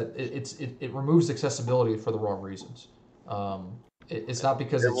at is that it removes accessibility for the wrong reasons. It's not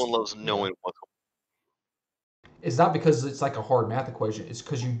because everyone it's loves yeah. knowing what's It's not because it's like a hard math equation. It's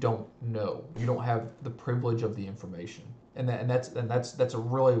because you don't know. You don't have the privilege of the information, and that's a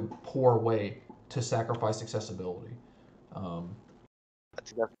really poor way to sacrifice accessibility. Um, I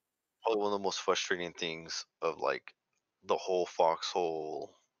think that's probably one of the most frustrating things of like the whole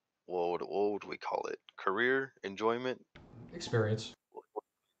Foxhole. What would we call it? Career enjoyment. Experience.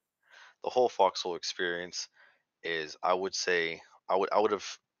 The whole Foxhole experience is, I would say, I would have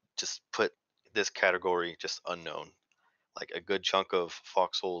just put this category just unknown. Like a good chunk of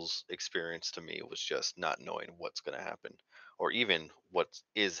Foxhole's experience to me was just not knowing what's going to happen, or even what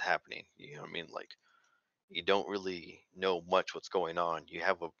is happening. You know what I mean? Like you don't really know much what's going on. You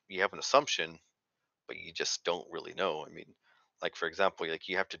have an assumption, but you just don't really know. I mean, like for example, like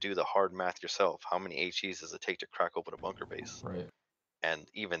you have to do the hard math yourself. How many HEs does it take to crack open a bunker base? Right. And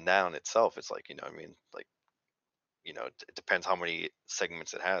even that in itself, it's like, I mean, like, it depends how many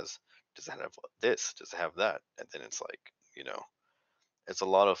segments it has. Does it have this? Does it have that? And then it's like, you know, it's a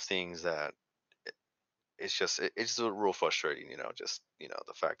lot of things that it, it's just real frustrating. Just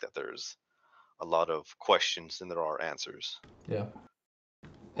the fact that there's a lot of questions and there are answers. Yeah.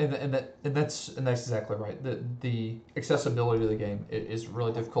 And that's exactly right. The accessibility of the game is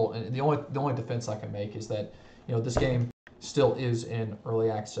really difficult, and the only defense I can make is that this game still is in early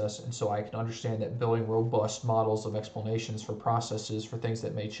access, and so I can understand that building robust models of explanations for processes for things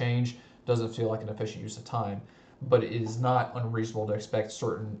that may change doesn't feel like an efficient use of time, but it is not unreasonable to expect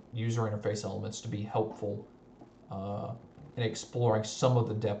certain user interface elements to be helpful uh, in exploring some of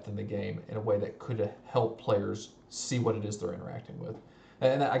the depth in the game in a way that could help players see what it is they're interacting with.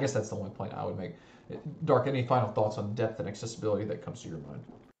 And I guess that's the only point I would make. Dark, any final thoughts on depth and accessibility that comes to your mind?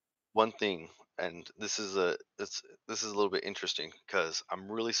 one thing, and this is a little bit interesting because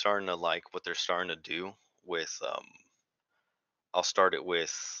I'm really starting to like what they're starting to do with. I'll start it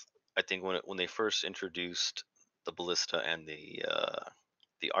with, I think when they first introduced the ballista and the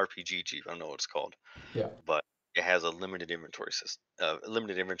RPG jeep. I don't know what it's called, Yeah. but it has a limited inventory system,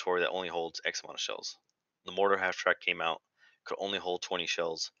 limited inventory that only holds X amount of shells. The mortar half track came out, could only hold 20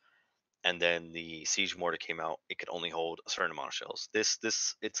 shells, and then the siege mortar came out, it could only hold a certain amount of shells. This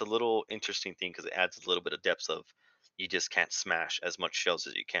it's a little interesting thing because it adds a little bit of depth of, you just can't smash as much shells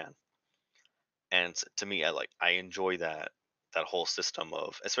as you can. And to me, I enjoy that whole system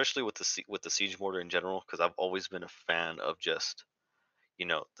of, especially with with the siege mortar in general, because I've always been a fan of just,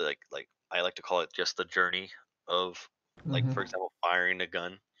 like I like to call it just the journey of, like, for Hmm. example, firing a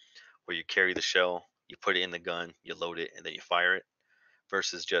gun, where you carry the shell, you put it in the gun, you load it, and then you fire it,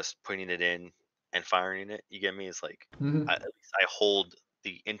 versus just putting it in and firing it. You get me? It's like, Hmm. at least I hold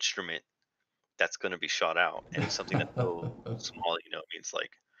the instrument that's going to be shot out, and it's something that's so small. I mean, it's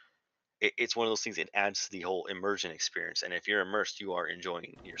like, it's one of those things. It adds to the whole immersion experience, and if you're immersed, you are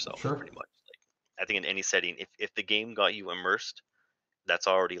enjoying yourself Sure. pretty much. Like, I think in any setting, if the game got you immersed, that's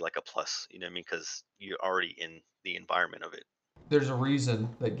already like a plus. You know what I mean? Because you're already in the environment of it. There's a reason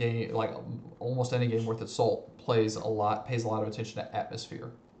that game, like almost any game worth its salt, pays a lot of attention to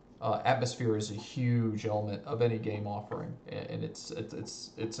atmosphere. Atmosphere is a huge element of any game offering, and it's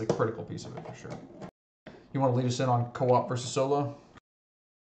a critical piece of it for sure. You want to lead us in on co-op versus solo?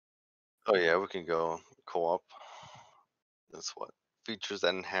 Oh yeah, we can go co-op. That's what features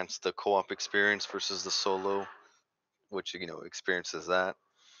that enhance the co-op experience versus the solo, which experiences that.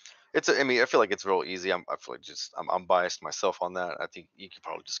 I mean, I feel like it's real easy. I feel like I'm biased myself on that. I think you could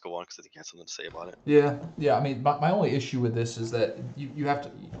probably just go on because I think you have something to say about it. Yeah, yeah. I mean, my only issue with this is that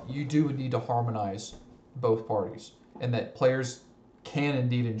you do need to harmonize both parties, and that players can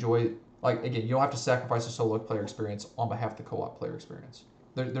indeed enjoy. Like again, you don't have to sacrifice the solo player experience on behalf of the co-op player experience.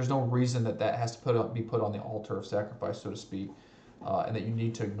 There's no reason that has to be put on the altar of sacrifice, so to speak, and that you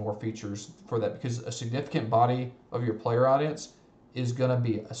need to ignore features for that because a significant body of your player audience is going to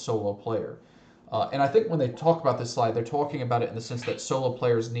be a solo player. And I think when they talk about this slide, they're talking about it in the sense that solo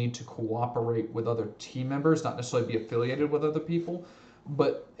players need to cooperate with other team members, not necessarily be affiliated with other people.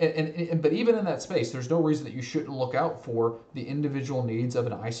 But even in that space, there's no reason that you shouldn't look out for the individual needs of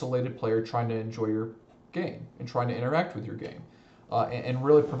an isolated player trying to enjoy your game and trying to interact with your game. And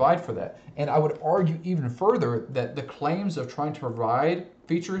really provide for that. And I would argue even further that the claims of trying to provide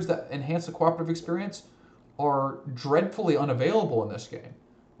features that enhance the cooperative experience are dreadfully unavailable in this game.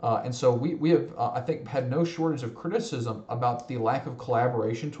 And so we have, I think, had no shortage of criticism about the lack of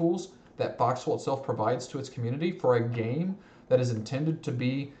collaboration tools that Foxhole itself provides to its community for a game that is intended to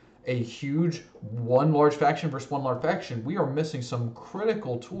be a huge one large faction versus one large faction. We are missing some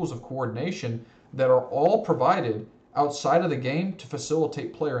critical tools of coordination that are all provided outside of the game to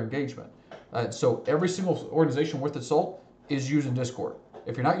facilitate player engagement. So every single organization worth its salt is using Discord.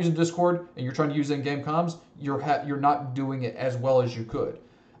 If you're not using Discord and you're trying to use in-game comms, you're not doing it as well as you could.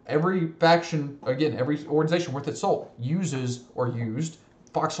 Every faction, again, every organization worth its salt uses or used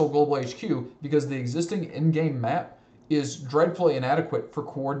Foxhole Global HQ because the existing in-game map is dreadfully inadequate for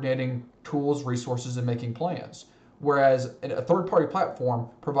coordinating tools, resources, and making plans. Whereas a third-party platform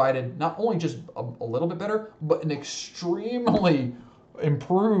provided not only just a little bit better, but an extremely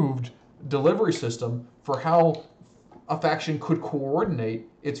improved delivery system for how a faction could coordinate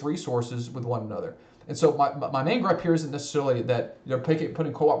its resources with one another. And so my main gripe here isn't necessarily that they're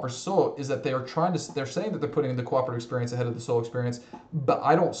putting co-op versus solo, is that they're saying that they're putting the cooperative experience ahead of the solo experience, but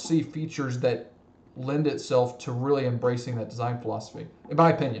I don't see features that lend itself to really embracing that design philosophy, in my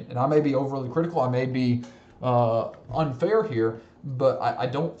opinion. And I may be overly critical, I may be unfair here, but I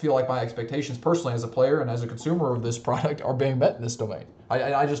don't feel like my expectations personally as a player and as a consumer of this product are being met in this domain.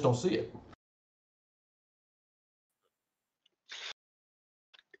 I just don't see it.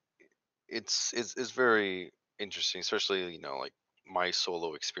 It's very interesting, especially like my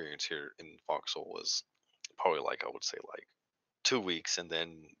solo experience here in Foxhole was probably, like, I would say, like 2 weeks, and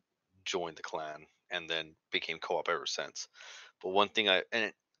then joined the clan, and then became co-op ever since. But one thing I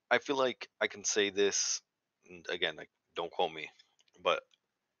feel like I can say this, and again, like, don't quote me, but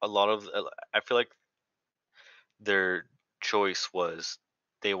a lot of I feel like their choice was,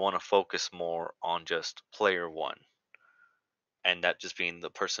 they want to focus more on just player one, and that just being the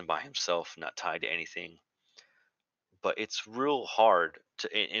person by himself, not tied to anything. But it's real hard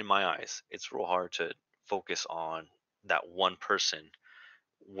to, in my eyes, it's real hard to focus on that one person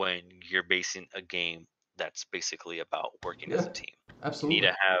when you're basing a game that's basically about working as Yeah, a team. You need absolutely.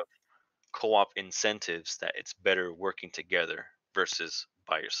 to have co-op incentives that it's better working together versus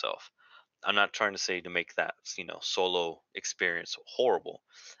by yourself. I'm not trying to say to make that, solo experience horrible.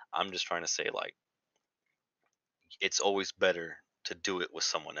 I'm just trying to say, like, it's always better to do it with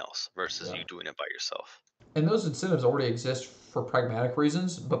someone else versus Yeah. you doing it by yourself. And those incentives already exist for pragmatic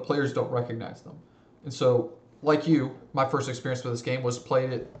reasons, but players don't recognize them. And so, like you, my first experience with this game was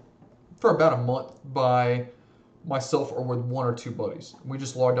played it for about a month by myself or with one or two buddies. We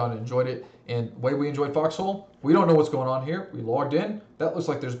just logged on and enjoyed it. And the way we enjoyed Foxhole, we don't know what's going on here. We logged in. That looks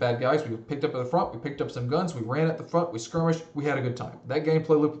like there's bad guys. We picked up at the front. We picked up some guns. We ran at the front. We skirmished. We had a good time. That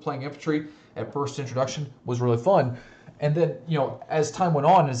gameplay loop of playing infantry at first introduction was really fun. And then, as time went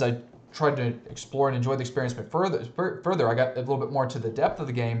on, as I tried to explore and enjoy the experience a bit further, I got a little bit more into the depth of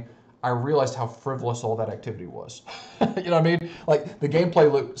the game. I realized how frivolous all that activity was. You know what I mean? Like the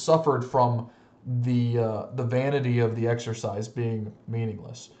gameplay loop suffered from the vanity of the exercise being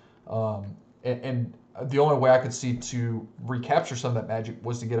meaningless. And the only way I could see to recapture some of that magic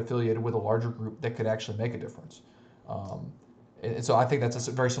was to get affiliated with a larger group that could actually make a difference. Um, and so I think that's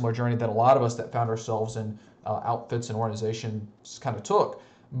a very similar journey that a lot of us that found ourselves in outfits and organizations kind of took.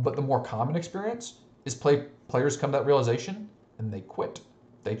 But the more common experience is players come to that realization and they quit.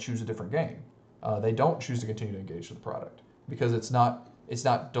 They choose a different game. They don't choose to continue to engage with the product because it's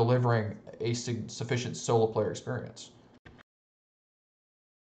not delivering a sufficient solo player experience.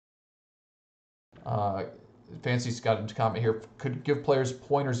 Uh, Fancy's got a comment here. Could give players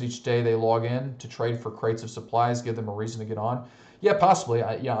pointers each day they log in to trade for crates of supplies, give them a reason to get on. Yeah, possibly.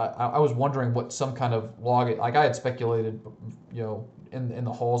 I was wondering what some kind of log. Like I had speculated, in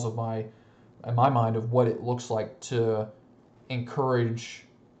the halls of in my mind of what it looks like to encourage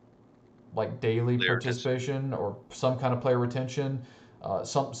like daily Player retention. participation or some kind of player retention,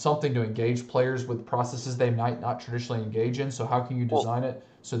 something to engage players with processes they might not traditionally engage in. So how can you Well, design it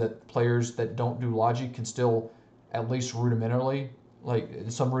so that players that don't do logic can still at least rudimentarily, like in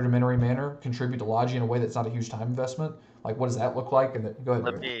some rudimentary manner, contribute to logic in a way that's not a huge time investment? Like what does that look like? And go let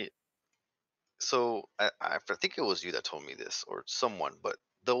ahead. me. So I think it was you that told me this, or someone, but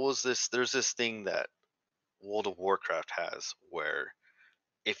there's this thing that World of Warcraft has where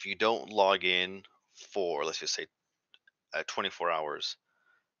if you don't log in for, let's just say, 24 hours,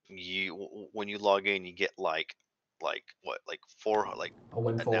 when you log in, you get like what, like A an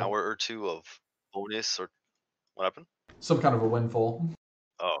windfall, hour or two of bonus, or what happened? some kind of a windfall.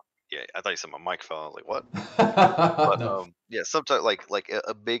 Oh, yeah, I thought you said my mic fell. I was like, what? But No. yeah, sometimes like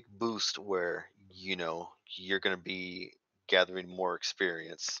a big boost where you're gonna be gathering more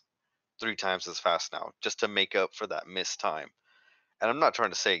experience 3 times as fast now, just to make up for that missed time. And I'm not trying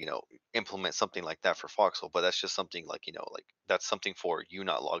to say, implement something like that for Foxhole, but that's just something, like, like that's something for you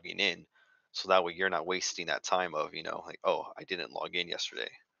not logging in. So that way you're not wasting that time of, like, oh, I didn't log in yesterday,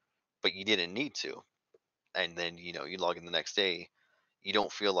 but you didn't need to. And then, you log in the next day, you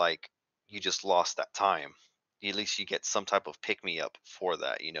don't feel like you just lost that time. At least you get some type of pick me up for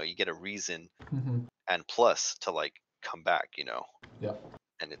that. You get a reason Hmm. and plus to like come back, Yeah.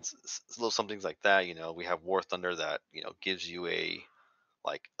 and it's little somethings like that. We have War Thunder that, gives you a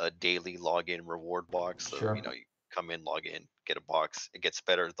daily login reward box. So, Sure. you come in, log in, get a box. It gets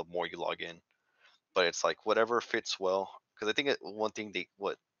better the more you log in. But it's like whatever fits well. Because I think one thing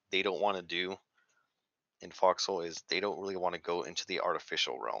what they don't want to do in Foxhole is they don't really want to go into the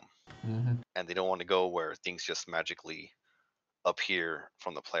artificial realm, Hmm. and they don't want to go where things just magically appear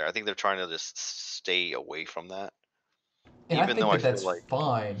from the player. I think they're trying to just stay away from that. And I Even think though I that feel that's like,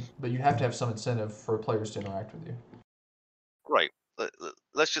 fine, but you have to have some incentive for players to interact with you. right.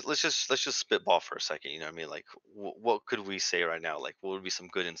 Let's just spitball for a second. You know what I mean? Like, what could we say right now? Like, what would be some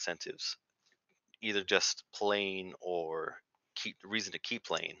good incentives? Either just playing or keep reason to keep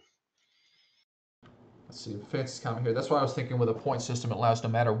playing. Let's see, Fancy's comment here. That's why I was thinking with a point system, it allows no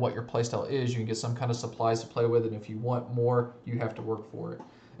matter what your playstyle is, you can get some kind of supplies to play with, and if you want more, you have to work for it.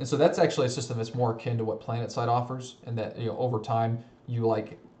 And so that's actually a system that's more akin to what PlanetSide offers, and that over time you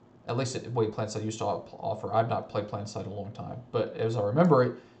like, at least the way PlanetSide used to offer. I've not played PlanetSide in a long time, but as I remember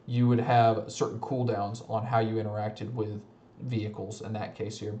it, you would have certain cooldowns on how you interacted with vehicles in that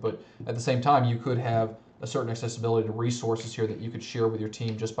case here. But at the same time, you could have a certain accessibility to resources here that you could share with your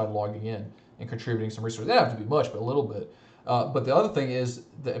team just by logging in and contributing some resources. They don't have to be much, but a little bit. But the other thing is,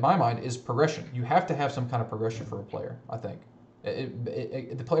 that in my mind, is progression. You have to have some kind of progression for a player. I think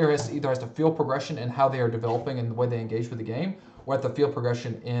the player either has to feel progression in how they are developing and the way they engage with the game, or have to feel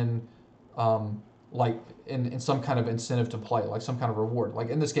progression in like in some kind of incentive to play, like some kind of reward. Like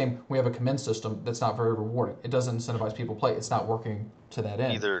in this game, we have a commend system that's not very rewarding. It doesn't incentivize people to play. It's not working to that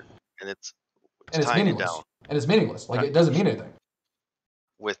end, Either, and it's and it's tying it meaningless. down, And it's meaningless. Like it doesn't mean anything.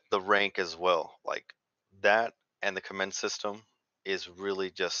 with the rank as well. Like that and the commend system. is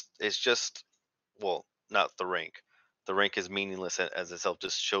really just well, not the rank. The rank is meaningless as itself,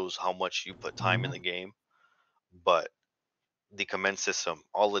 just shows how much you put time in Hmm. the game. But the commend system,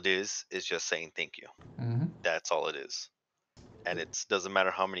 all it is just saying thank you. Hmm. That's all it is. And it doesn't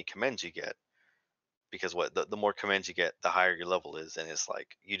matter how many commends you get, because the more commends you get, the higher your level is, and it's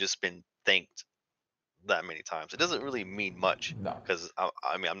like you just been thanked that many times. It doesn't really mean much, No, because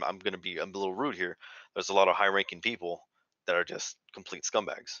I mean I'm a little rude here. There's a lot of high-ranking people that are just complete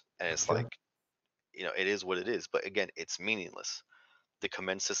scumbags, and it's sure, like, it is what it is. But again, it's meaningless. The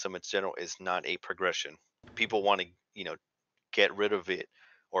commend system in general is not a progression. People want to, get rid of it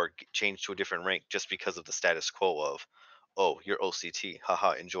or change to a different rank just because of the status quo of, oh, you're OCT,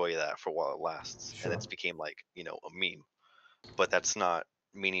 haha, enjoy that for while it lasts, and sure. it's became like, a meme. But that's not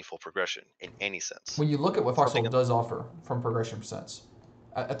meaningful progression in any sense. When you look at what Something Foxhole does offer from progression sense,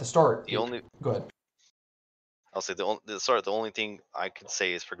 at the start, the only go ahead. I'll say the only thing I could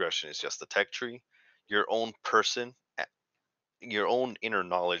say is progression is just the tech tree, your own person, your own inner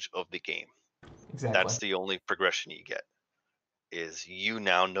knowledge of the game. Exactly. That's the only progression you get. Is you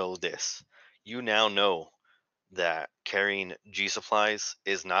now know this. You now know that carrying G supplies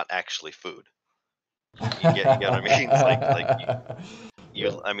is not actually food. You get what I mean? It's like Yeah.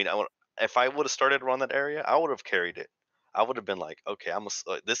 I mean, if I would have started around that area, I would have carried it. I would have been like, okay,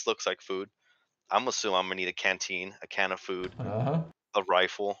 this looks like food. I'm assuming I'm gonna need a canteen, a can of food, Uh-huh. a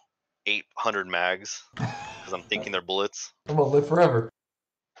rifle, 800 mags, because I'm thinking they're bullets. I'm gonna live forever.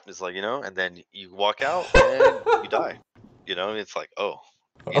 It's like, and then you walk out and you die. It's like, oh,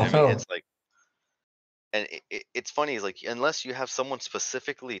 you know Oh what I mean? no. It's like, and it's funny, is like, unless you have someone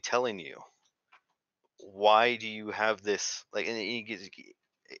specifically telling you, why do you have this, like, and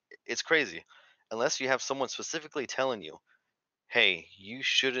it's crazy, unless you have someone specifically telling you, hey, you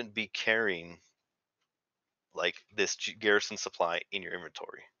shouldn't be carrying like this garrison supply in your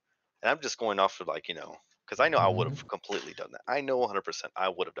inventory. And I'm just going off of, like, because I know I would Hmm. have completely done that. I know 100% I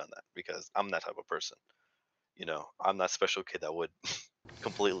would have done that, because I'm that type of person. I'm that special kid that would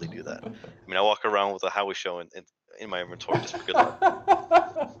completely do that. I mean, I walk around with a Howie show in my inventory just for good luck.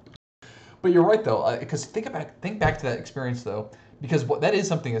 But you're right though, because think back to that experience though, because that is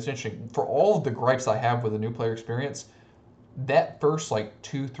something that's interesting. For all of the gripes I have with a new player experience, that first like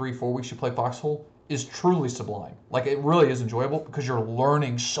 2, 3, 4 weeks you play Foxhole is truly sublime. Like it really is enjoyable because you're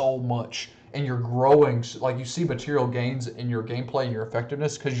learning so much and you're growing. Like you see material gains in your gameplay and your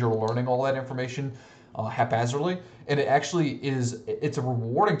effectiveness because you're learning all that information haphazardly, and it actually is. It's a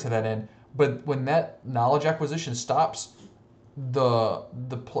rewarding to that end. But when that knowledge acquisition stops,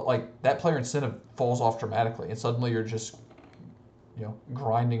 like that player incentive falls off dramatically, and suddenly you're just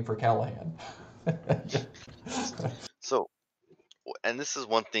grinding for Callahan. So, and this is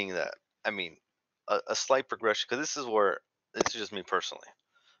one thing that, I mean, a slight progression, because this is just me personally.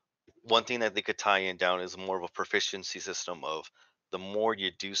 One thing that they could tie in down is more of a proficiency system of, the more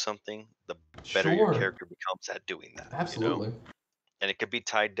you do something, the better your Sure, character becomes at doing that. absolutely. And it could be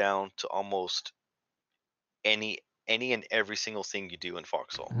tied down to almost any any and every single thing you do in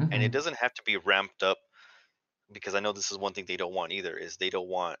Foxhole. And it Hmm. doesn't have to be ramped up, because I know this is one thing they don't want either, is they don't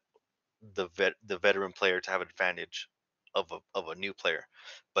want the veteran player to have advantage of a new player.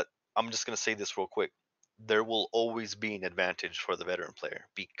 But I'm just going to say this real quick. There will always be an advantage for the veteran player,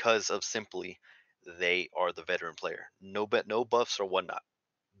 because of simply, they are the veteran player. No buffs or whatnot.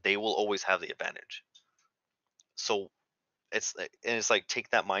 They will always have the advantage. So it's like, take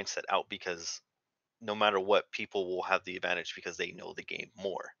that mindset out, because no matter what, people will have the advantage because they know the game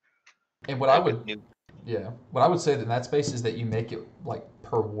more. And And with new what I would say in that space is that you make it like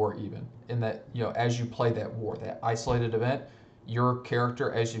per war even, in that as you play that war, that isolated event, your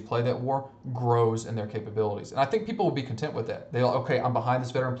character as you play that war grows in their capabilities, and I think people will be content with that. They'll okay, I'm behind this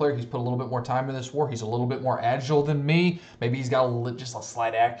veteran player. He's put a little bit more time in this war. He's a little bit more agile than me. Maybe he's got just a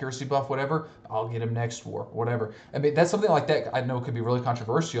slight accuracy buff. Whatever. I'll get him next war. Whatever. I mean, that's something like that. I know could be really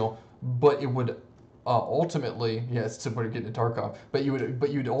controversial, but it would ultimately, yeah, it's similar to getting to Tarkov, but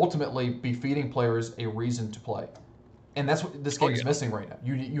you'd ultimately be feeding players a reason to play, and that's what this Oh game is yeah, missing right now.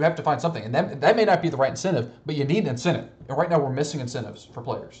 You have to find something, and that may not be the right incentive, but you need an incentive, and right now we're missing incentives for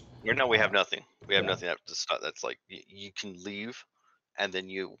players. right now we have nothing. We have Yeah, nothing to start. That's like, you can leave, and then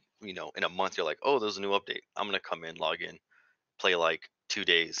in a month you're like, oh, there's a new update. I'm gonna come in, log in, play like 2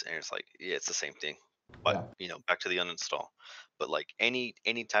 days, and it's like, yeah, it's the same thing. But yeah. back to the uninstall. But like, any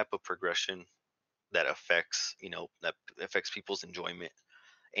type of progression that affects people's enjoyment,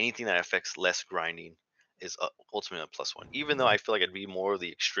 anything that affects less grinding, is ultimately a plus one. Even though I feel like it'd be more of the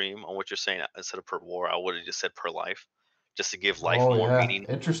extreme on what you're saying, instead of per war, I would have just said per life, just to give life Oh more yeah, meaning.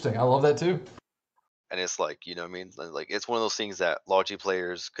 interesting. I love that too. And it's like, you know what I mean? Like it's one of those things that Logi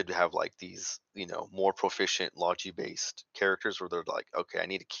players could have like these, more proficient Logi based characters where they're like, okay, I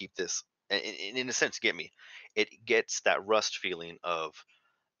need to keep this. And in a sense, get me, it gets that Rust feeling of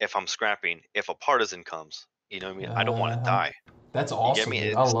if I'm scrapping, if a partisan comes, you know what I mean? I don't want to Uh-huh. die. That's You get awesome, me?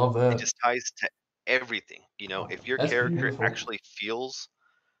 dude. I love It that. just ties to everything. If your That's character beautiful. actually feels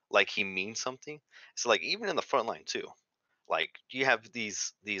like he means something, so like even in the front line too. Like you have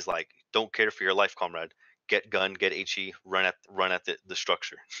these like don't care for your life, comrade. Get gun, get HE, run at the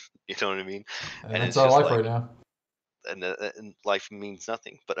structure. You know what I mean? And And that's it's our just life like right now. and life means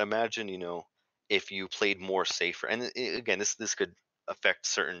nothing. But imagine, if you played more safer. And again, this could affect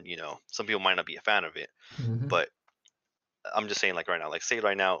certain, some people might not be a fan of it, Hmm. but I'm just saying like right now, like say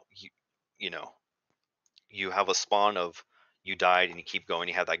right now you know you have a spawn of you died and you keep going.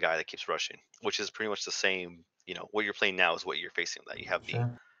 You have that guy that keeps rushing, which is pretty much the same. What you're playing now is what you're facing. That you have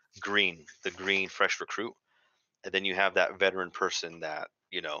Sure. the green fresh recruit, and then you have that veteran person that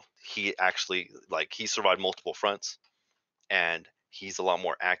he actually like he survived multiple fronts, and he's a lot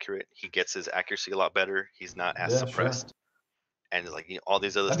more accurate. He gets his accuracy a lot better. He's not as Yeah, sure. suppressed, and like all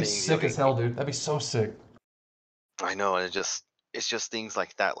these other That'd be things. sick as hell, dude. That'd be so sick. I know, and it's just things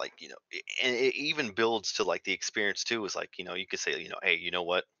like that, like and it even builds to like the experience too. Is like you could say hey, you know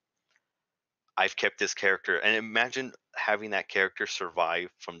what, I've kept this character, and imagine having that character survive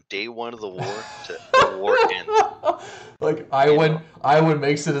from day one of the war to the war ends. Like You know, Iwan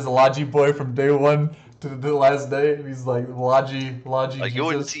makes it as a Logi boy from day one to the last day, and he's like Logi like you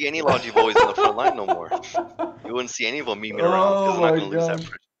wouldn't Jesus. see any Logi boys in the front line no more. You wouldn't see any of them memeing around because Oh they're not my going to lose that god,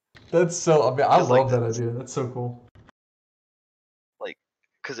 pressure. that's so. I mean, I Because like love that this, idea. That's so cool. like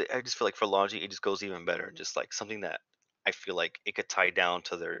because I just feel like for Logi it just goes even better. Just like something that I feel like it could tie down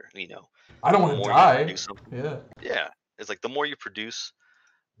to their I don't the want to more you die. produce something. Yeah. Yeah, it's like the more you produce,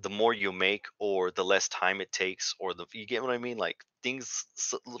 the more you make, or the less time it takes, or the you get what I mean? Like things,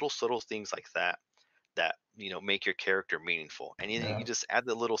 little subtle things like that, that make your character meaningful. And you Yeah. just add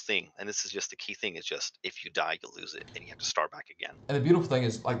the little thing, and this is just the key thing: is just if you die, you lose it, and you have to start back again. And the beautiful thing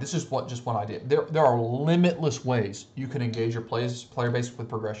is, like, this is what just one idea. There are limitless ways you can engage your player base with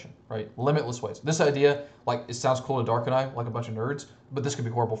progression, right? Limitless ways. This idea, like, it sounds cool to Dark and I, like a bunch of nerds, but this could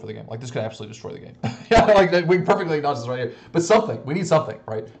be horrible for the game. Like, this could absolutely destroy the game. Yeah, like we can perfectly acknowledge this right here. But something, we need something,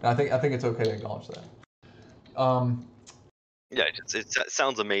 right? And I think it's okay to acknowledge that. Um, Yeah, it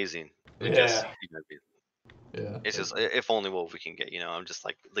sounds amazing. It just yeah, yeah, it's just if only what we can get. I'm just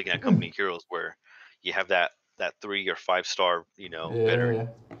like looking at company heroes where you have that 3 or 5 star veteran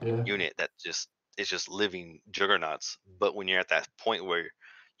yeah, yeah, unit that just is just living juggernauts. But when you're at that point where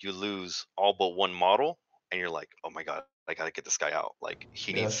you lose all but one model, and you're like, oh my god, I gotta get this guy out. Like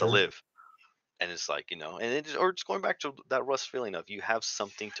he yeah, needs to sure. live. And it's like and or it's going back to that Rust feeling of you have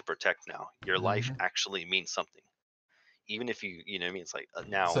something to protect now. Your life Hmm. actually means something, even if you know what I mean. It's like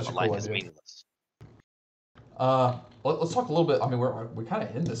now Such a a cool life is idea. meaningless. Let's talk a little bit. I mean, we kind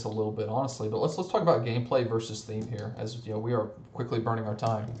of end this a little bit, honestly, but let's talk about gameplay versus theme here, as you know, we are quickly burning our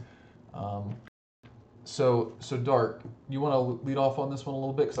time. Um, so Dark, you want to lead off on this one a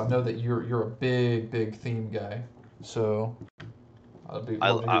little bit because I know that you're a big theme guy. So love to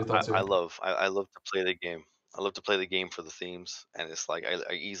hear your thoughts I here. love I love to play the game. I love to play the game for the themes, and it's like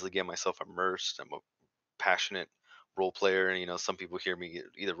I easily get myself immersed. I'm a passionate role player, and some people hear me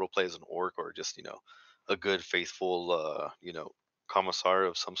either role play as an orc or just a good faithful commissar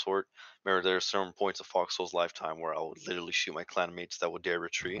of some sort. Remember, there are certain points of Foxhole's lifetime where I would literally shoot my clanmates that would dare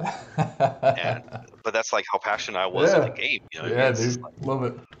retreat, and but that's like how passionate I was in the Yeah, game. You know what I mean? yeah, It's just dude, like love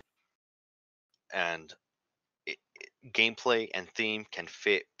it. and gameplay and theme can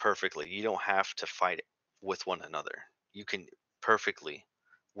fit perfectly. You don't have to fight with one another. You can perfectly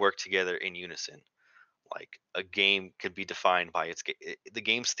work together in unison. Like a game could be defined by the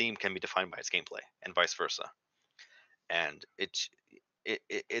game's theme can be defined by its gameplay, and vice versa. And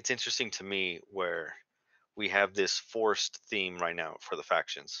it's interesting to me where we have this forced theme right now for the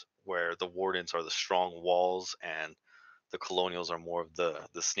factions, where the wardens are the strong walls and the colonials are more of the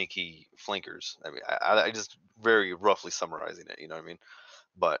sneaky flankers. I mean, I just very roughly summarizing it. You know what I mean?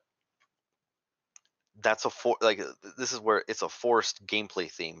 But this is where it's a forced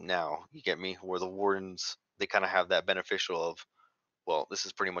gameplay theme now. You get me? Where the wardens they kind of have that beneficial of, well, this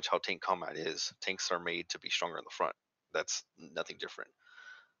is pretty much how tank combat is. Tanks are made to be stronger in the front. That's nothing different.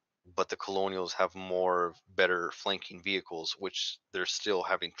 But the colonials have more better flanking vehicles, which they're still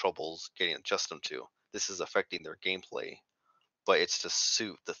having troubles getting accustomed to. This is affecting their gameplay, but it's to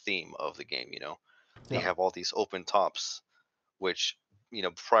suit the theme of the game. They Yeah, have all these open tops, which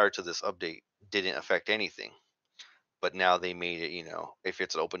prior to this update didn't affect anything. but now they made it, if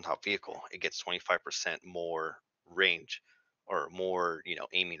it's an open top vehicle, it gets 25% more range or more,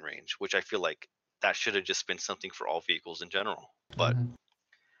 aiming range, which I feel like that should have just been something for all vehicles in general. But Hmm.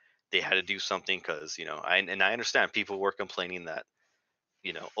 they had to do something because, I understand people were complaining that,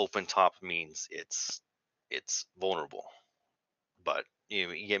 open top means it's vulnerable. But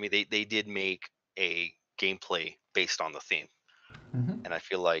you get me, they did make a gameplay based on the theme. Hmm. And I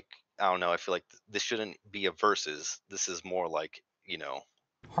feel like, I don't know, I feel like this shouldn't be a versus. This is more like,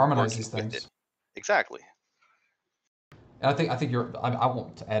 Harmonize working these with it. things. Exactly. And I think you're. I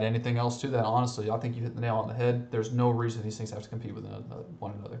won't add anything else to that. Honestly, I think you hit the nail on the head. There's no reason these things have to compete with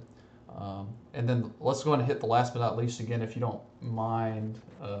one another. And then let's go ahead and hit the last but not least again, if you don't mind.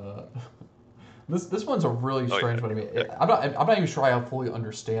 This one's a really Oh yeah. strange one to me. I'm not even sure I fully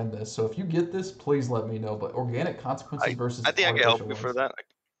understand this. So if you get this, please let me know. But organic consequences I I versus think I can help artificial you for ones. that.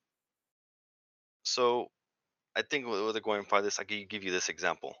 So I think with the going by this, I can give you this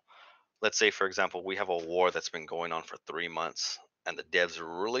example. Let's say, for example, we have a war that's been going on for 3 months, and the devs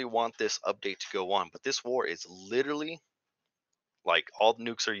really want this update to go on, but this war is literally like all the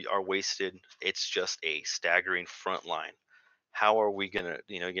nukes are wasted. It's just a staggering front line. How are we gonna,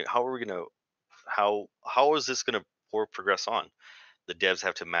 how are we gonna, how is this gonna war progress on? The devs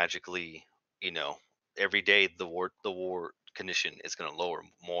have to magically, you know, every day the war condition is gonna lower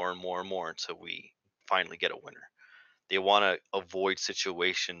more and more and more until we finally get a winner. They want to avoid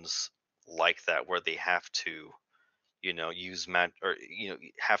situations like that where they have to, use or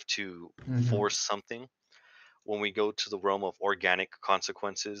have to Mm-hmm. force something. When we go to the realm of organic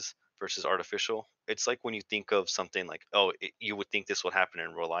consequences versus artificial, it's like when you think of something like, oh, you would think this would happen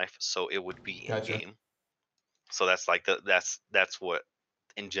in real life, so it would be in Gotcha. game. So that's like that's what,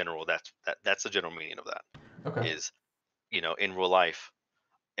 in general, that's the general meaning of that. Okay. Is, in real life,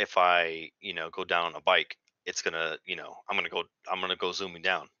 if I, go down on a bike, it's gonna, I'm gonna go zooming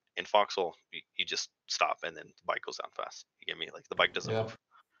down. In Foxhole, you just stop and then the bike goes down fast. You get me? Like the bike doesn't Yeah. move.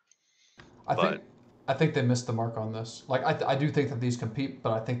 I But think I think they missed the mark on this. Like I do think that these compete,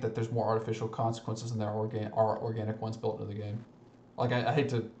 but I think that there's more artificial consequences than there are organic ones built into the game. Like I hate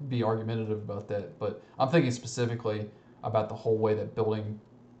to be argumentative about that, but I'm thinking specifically about the whole way that building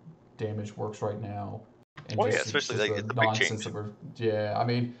damage works right now, and oh yeah, just especially just like the it's a big nonsense change. of yeah. I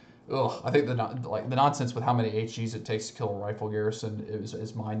mean, ugh, I think like the nonsense with how many HGs it takes to kill a rifle garrison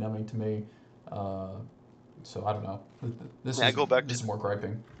is mind numbing to me. Uh, so I don't know. This Yeah, I is go back this to is more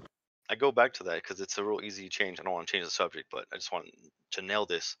griping. I go back to that because it's a real easy change. I don't want to change the subject, but I just want to nail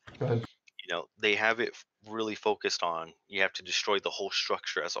this. Go ahead. They have it really focused on you have to destroy the whole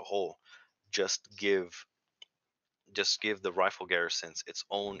structure as a whole. Just give just give the rifle garrisons its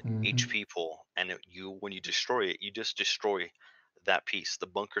own Hmm. HP pool, and when you destroy it, you just destroy that piece. The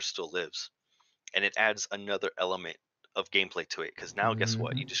bunker still lives, and it adds another element of gameplay to it. Because now, guess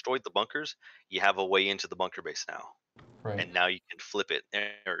what? Hmm. You destroyed the bunkers. You have a way into the bunker base now, Right. and now you can flip it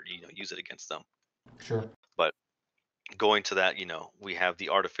or use it against them. Sure. But going to that, we have the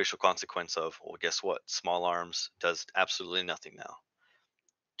artificial consequence of, well, guess what? Small arms does absolutely nothing now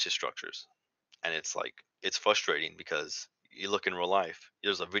to structures. And it's like, it's frustrating because you look in real life,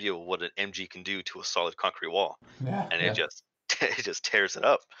 there's a video of what an MG can do to a solid concrete wall, Yeah. and it Yeah. just it just tears it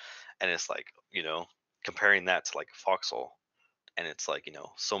up. And it's like, comparing that to like Foxhole, and it's like,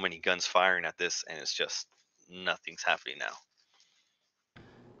 so many guns firing at this, and it's just nothing's happening now.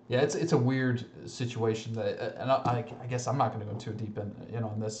 Yeah. It's a weird situation that, and I guess I'm not going to go too deep in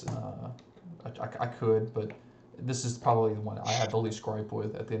on this. I could, but this is probably the one I have the least gripe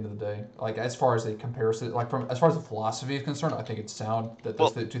with at the end of the day. Like as far as a comparison, like from as far as the philosophy is concerned, I think it's sound that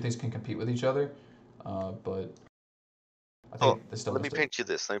those Well, two things can compete with each other. But I oh, think they still let me missed it. paint you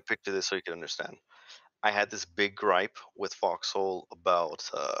this. Let me picture this so you can understand. I had this big gripe with Foxhole about,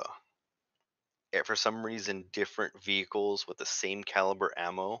 for some reason, different vehicles with the same caliber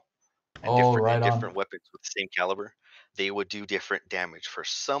ammo and Oh, different right and on. different weapons with the same caliber, they would do different damage for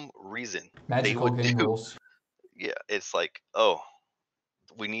some reason. They Magical would game do, rules. yeah. It's like, oh,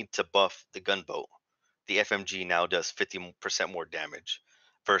 we need to buff the gunboat. The FMG now does 50% more damage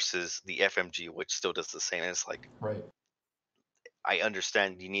versus the FMG, which still does the same. And it's like, Right. I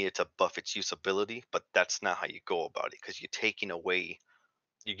understand you needed to buff its usability, but that's not how you go about it because you're taking away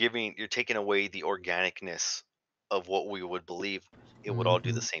the organicness of what we would believe it would all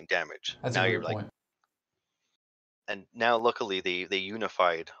do the Hmm. same damage. That's a Now you're great like, point. and now luckily they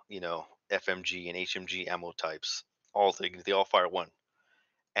unified, FMG and HMG ammo types. They all fire one,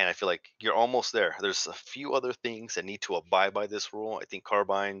 and I feel like you're almost there. There's a few other things that need to abide by this rule. I think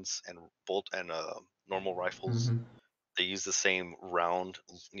carbines and bolt and normal rifles, Hmm. they use the same round,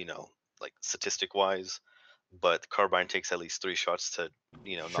 you know, like statistic wise. but the carbine takes at least 3 shots to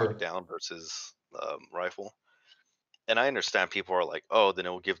knock Sure. down versus rifle. And I understand people are like, oh, then it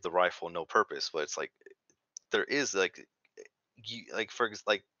will give the rifle no purpose, but it's like there is like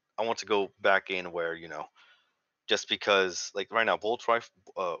like I want to go back in where just because like right now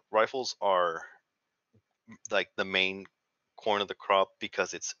rifles are like the main corn of the crop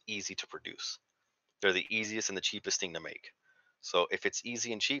because it's easy to produce. They're the easiest and the cheapest thing to make. So if it's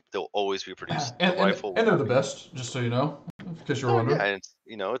easy and cheap, they'll always be produced. And, The and rifle will and they're not the be. best, just so you know, in case you're Oh yeah, wondering. and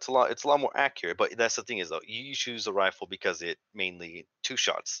it's a lot more accurate. But that's the thing is though, you choose a rifle because it mainly 2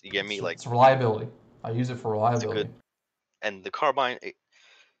 shots. You get me? Like It's reliability. I use it for it's a good. reliability. And the carbine,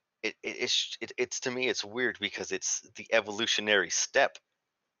 it's to me it's weird because it's the evolutionary step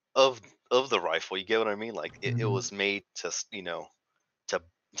of the rifle. You get what I mean? Like it Hmm. was made to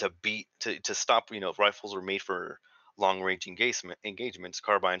to to stop. Rifles were made for long range engagements.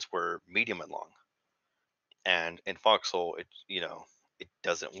 Carbines were medium and long, and in Foxhole, it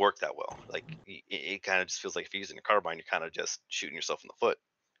doesn't work that well. Like it kind of just feels like if you're using a carbine, you're kind of just shooting yourself in the foot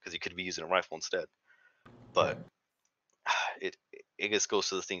because you could be using a rifle instead. Right. But it just goes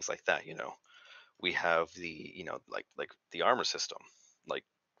to the things like that. We have the like the armor system. Like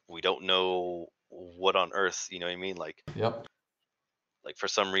we don't know what on earth. You know what I mean? Yep. Like for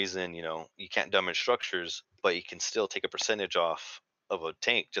some reason, you can't damage structures, but you can still take a percentage off of a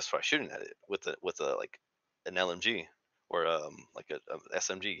tank just by shooting at it with a like an LMG or like a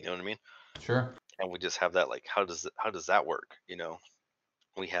SMG. You know what I mean? Sure. And we just have that. Like, how does that work?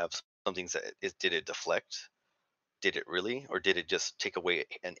 We have some things that did it deflect? Did it really, or did it just take away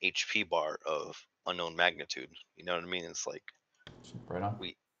an HP bar of unknown magnitude? You know what I mean? It's like Right on.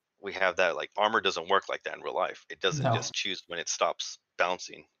 we we have that. Like armor doesn't work like that in real life. It doesn't No. just choose when it stops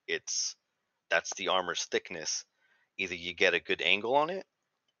bouncing. That's the armor's thickness. Either you get a good angle on it,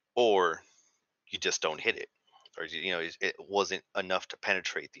 or you just don't hit it, or it wasn't enough to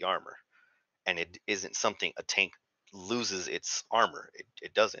penetrate the armor, and it isn't something a tank loses its armor.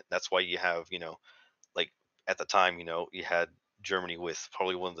 It doesn't. That's why you have like at the time you had Germany with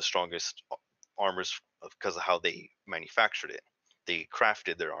probably one of the strongest armors because of how they manufactured it. They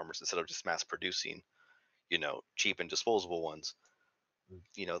crafted their armors instead of just mass producing cheap and disposable ones.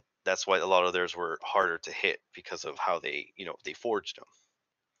 That's why a lot of theirs were harder to hit because of how they forged them.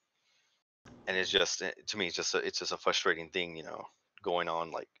 And it's just to me it's just a frustrating thing going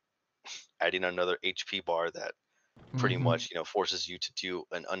on, like adding another HP bar that pretty Hmm. much forces you to do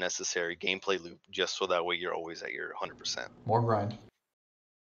an unnecessary gameplay loop just so that way you're always at your 100%. More grind.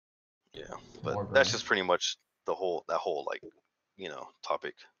 Yeah, but More that's grind. just pretty much that whole like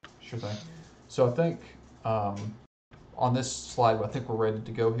topic. Sure thing. So I think um, on this slide, I think we're ready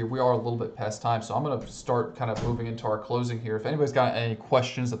to go here. We are a little bit past time, so I'm going to start kind of moving into our closing here. If anybody's got any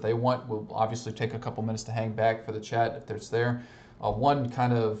questions that they want, we'll obviously take a couple minutes to hang back for the chat if there's there. One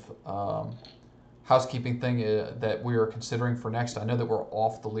kind of housekeeping thing that we are considering for next. I know that we're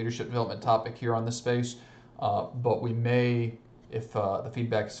off the leadership development topic here on this space, but we may, if the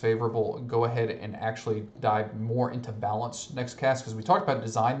feedback is favorable, go ahead and actually dive more into balance next cast because we talked about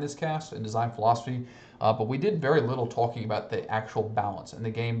design this cast and design philosophy, but we did very little talking about the actual balance and the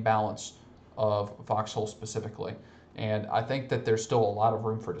game balance of Foxhole specifically. And I think that there's still a lot of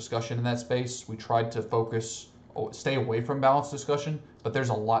room for discussion in that space. We tried to stay away from balance discussion, but there's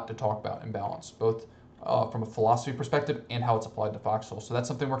a lot to talk about in balance, both from a philosophy perspective and how it's applied to Foxhole. So that's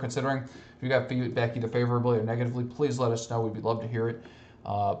something we're considering. If you got feedback either favorably or negatively, please let us know. We'd love to hear it.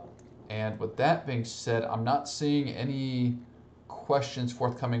 Uh, and with that being said, I'm not seeing any questions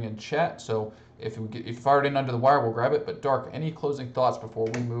forthcoming in chat. So if you fired in under the wire, we'll grab it. But Dark, any closing thoughts before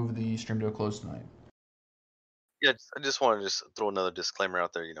we move the stream to a close tonight? Yeah, I just want to just throw another disclaimer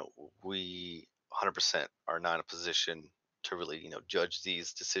out there. We 100% are not in a position to really judge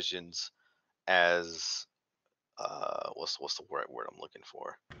these decisions as what's the word I'm looking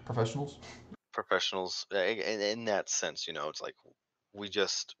for, Professionals? professionals. And in that sense, it's like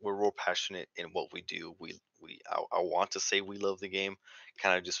we're real passionate in what we do. I want to say we love the game.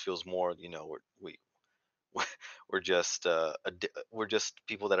 Kind of just feels more we're just we're just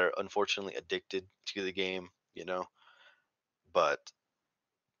people that are unfortunately addicted to the game, but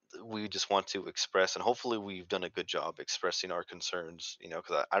we just want to express, and hopefully we've done a good job expressing our concerns,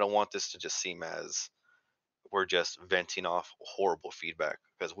 because I don't want this to just seem as we're just venting off horrible feedback,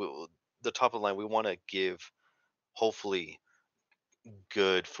 because the top of the line, we want to give hopefully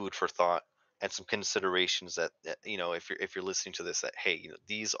good food for thought and some considerations that if you're listening to this, that hey,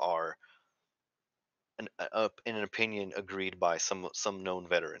 these are an opinion agreed by some known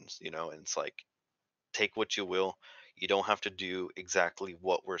veterans, and it's like take what you will. You don't have to do exactly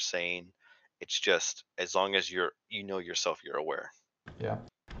what we're saying, It's just as long as you know yourself, you're aware, Yeah.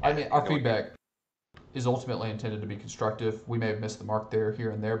 I and mean, you our know what you're. feedback is ultimately intended to be constructive. We may have missed the mark there,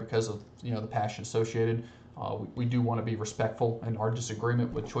 here and there, because of the passion associated. We do want to be respectful in our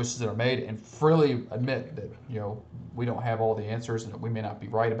disagreement with choices that are made, and freely admit that we don't have all the answers and that we may not be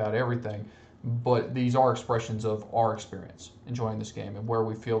right about everything. But these are expressions of our experience enjoying this game and where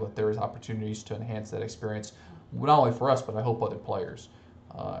we feel that there is opportunities to enhance that experience, not only for us but I hope other players.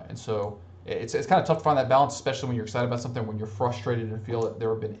 And so it's kind of tough to find that balance, especially when you're excited about something, when you're frustrated and feel that there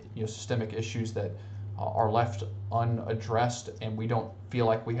have been systemic issues that are left unaddressed, and we don't feel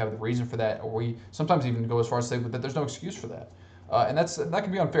like we have the reason for that, or we sometimes even go as far as to say that there's no excuse for that. And that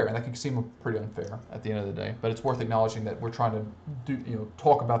can be unfair, and that can seem pretty unfair at the end of the day. But it's worth acknowledging that we're trying to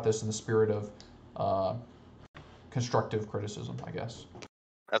talk about this in the spirit of uh, constructive criticism, I guess.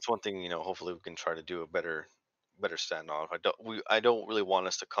 That's one thing, hopefully we can try to do a better standoff. I don't really want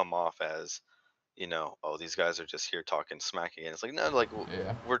us to come off as, oh, these guys are just here talking smack again. It's like, no, like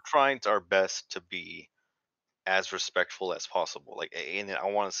Yeah. we're trying our best to be as respectful as possible. Like, and I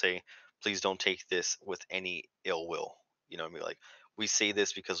want to say, please don't take this with any ill will. You know what I mean? Like, we say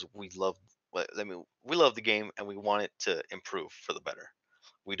this because we love. I mean, we love the game and we want it to improve for the better.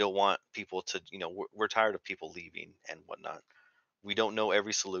 We don't want people to, we're tired of people leaving and whatnot. We don't know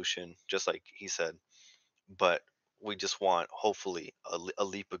every solution, just like he said, but we just want, hopefully, a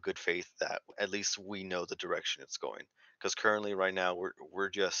leap of good faith that at least we know the direction it's going. Because currently, right now, we're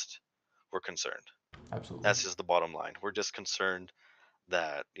concerned. Absolutely. That's just the bottom line. We're just concerned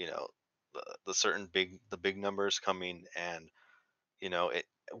that the big numbers coming, and it.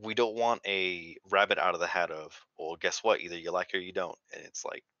 We don't want a rabbit out of the hat of, well, guess what? Either you like it or you don't, and it's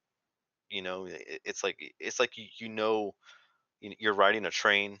like, it's like you're riding a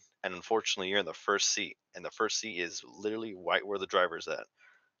train, and unfortunately you're in the first seat, and the first seat is literally right where the driver's at.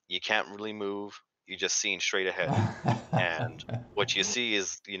 You can't really move. You're just seeing straight ahead, and what you see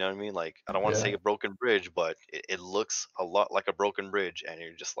is, what I mean, like, I don't want to Yeah. say a broken bridge, but it looks a lot like a broken bridge, and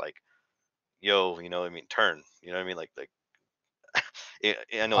you're just like, yo, what I mean, turn, what I mean, like I know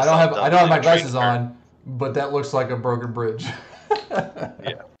it I don't sounds have I dumb, don't but have like my a train glasses turn. on, but that looks like a broken bridge. Yeah,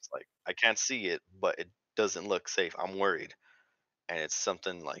 it's like I can't see it, but it doesn't look safe. I'm worried, and it's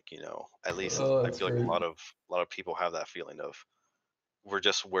something like, at least Oh, I that's feel like great. a lot of people have that feeling of, we're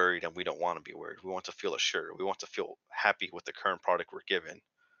just worried and we don't want to be worried. We want to feel assured. We want to feel happy with the current product we're given.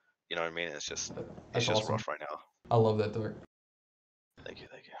 You know what I mean? It's That's just awesome. rough right now. I love that, Dirk. Thank you,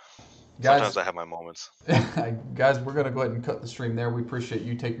 thank you. Sometimes Guys, I have my moments. guys, we're going to go ahead and cut the stream there. We appreciate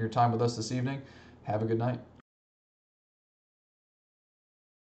you taking your time with us this evening. Have a good night.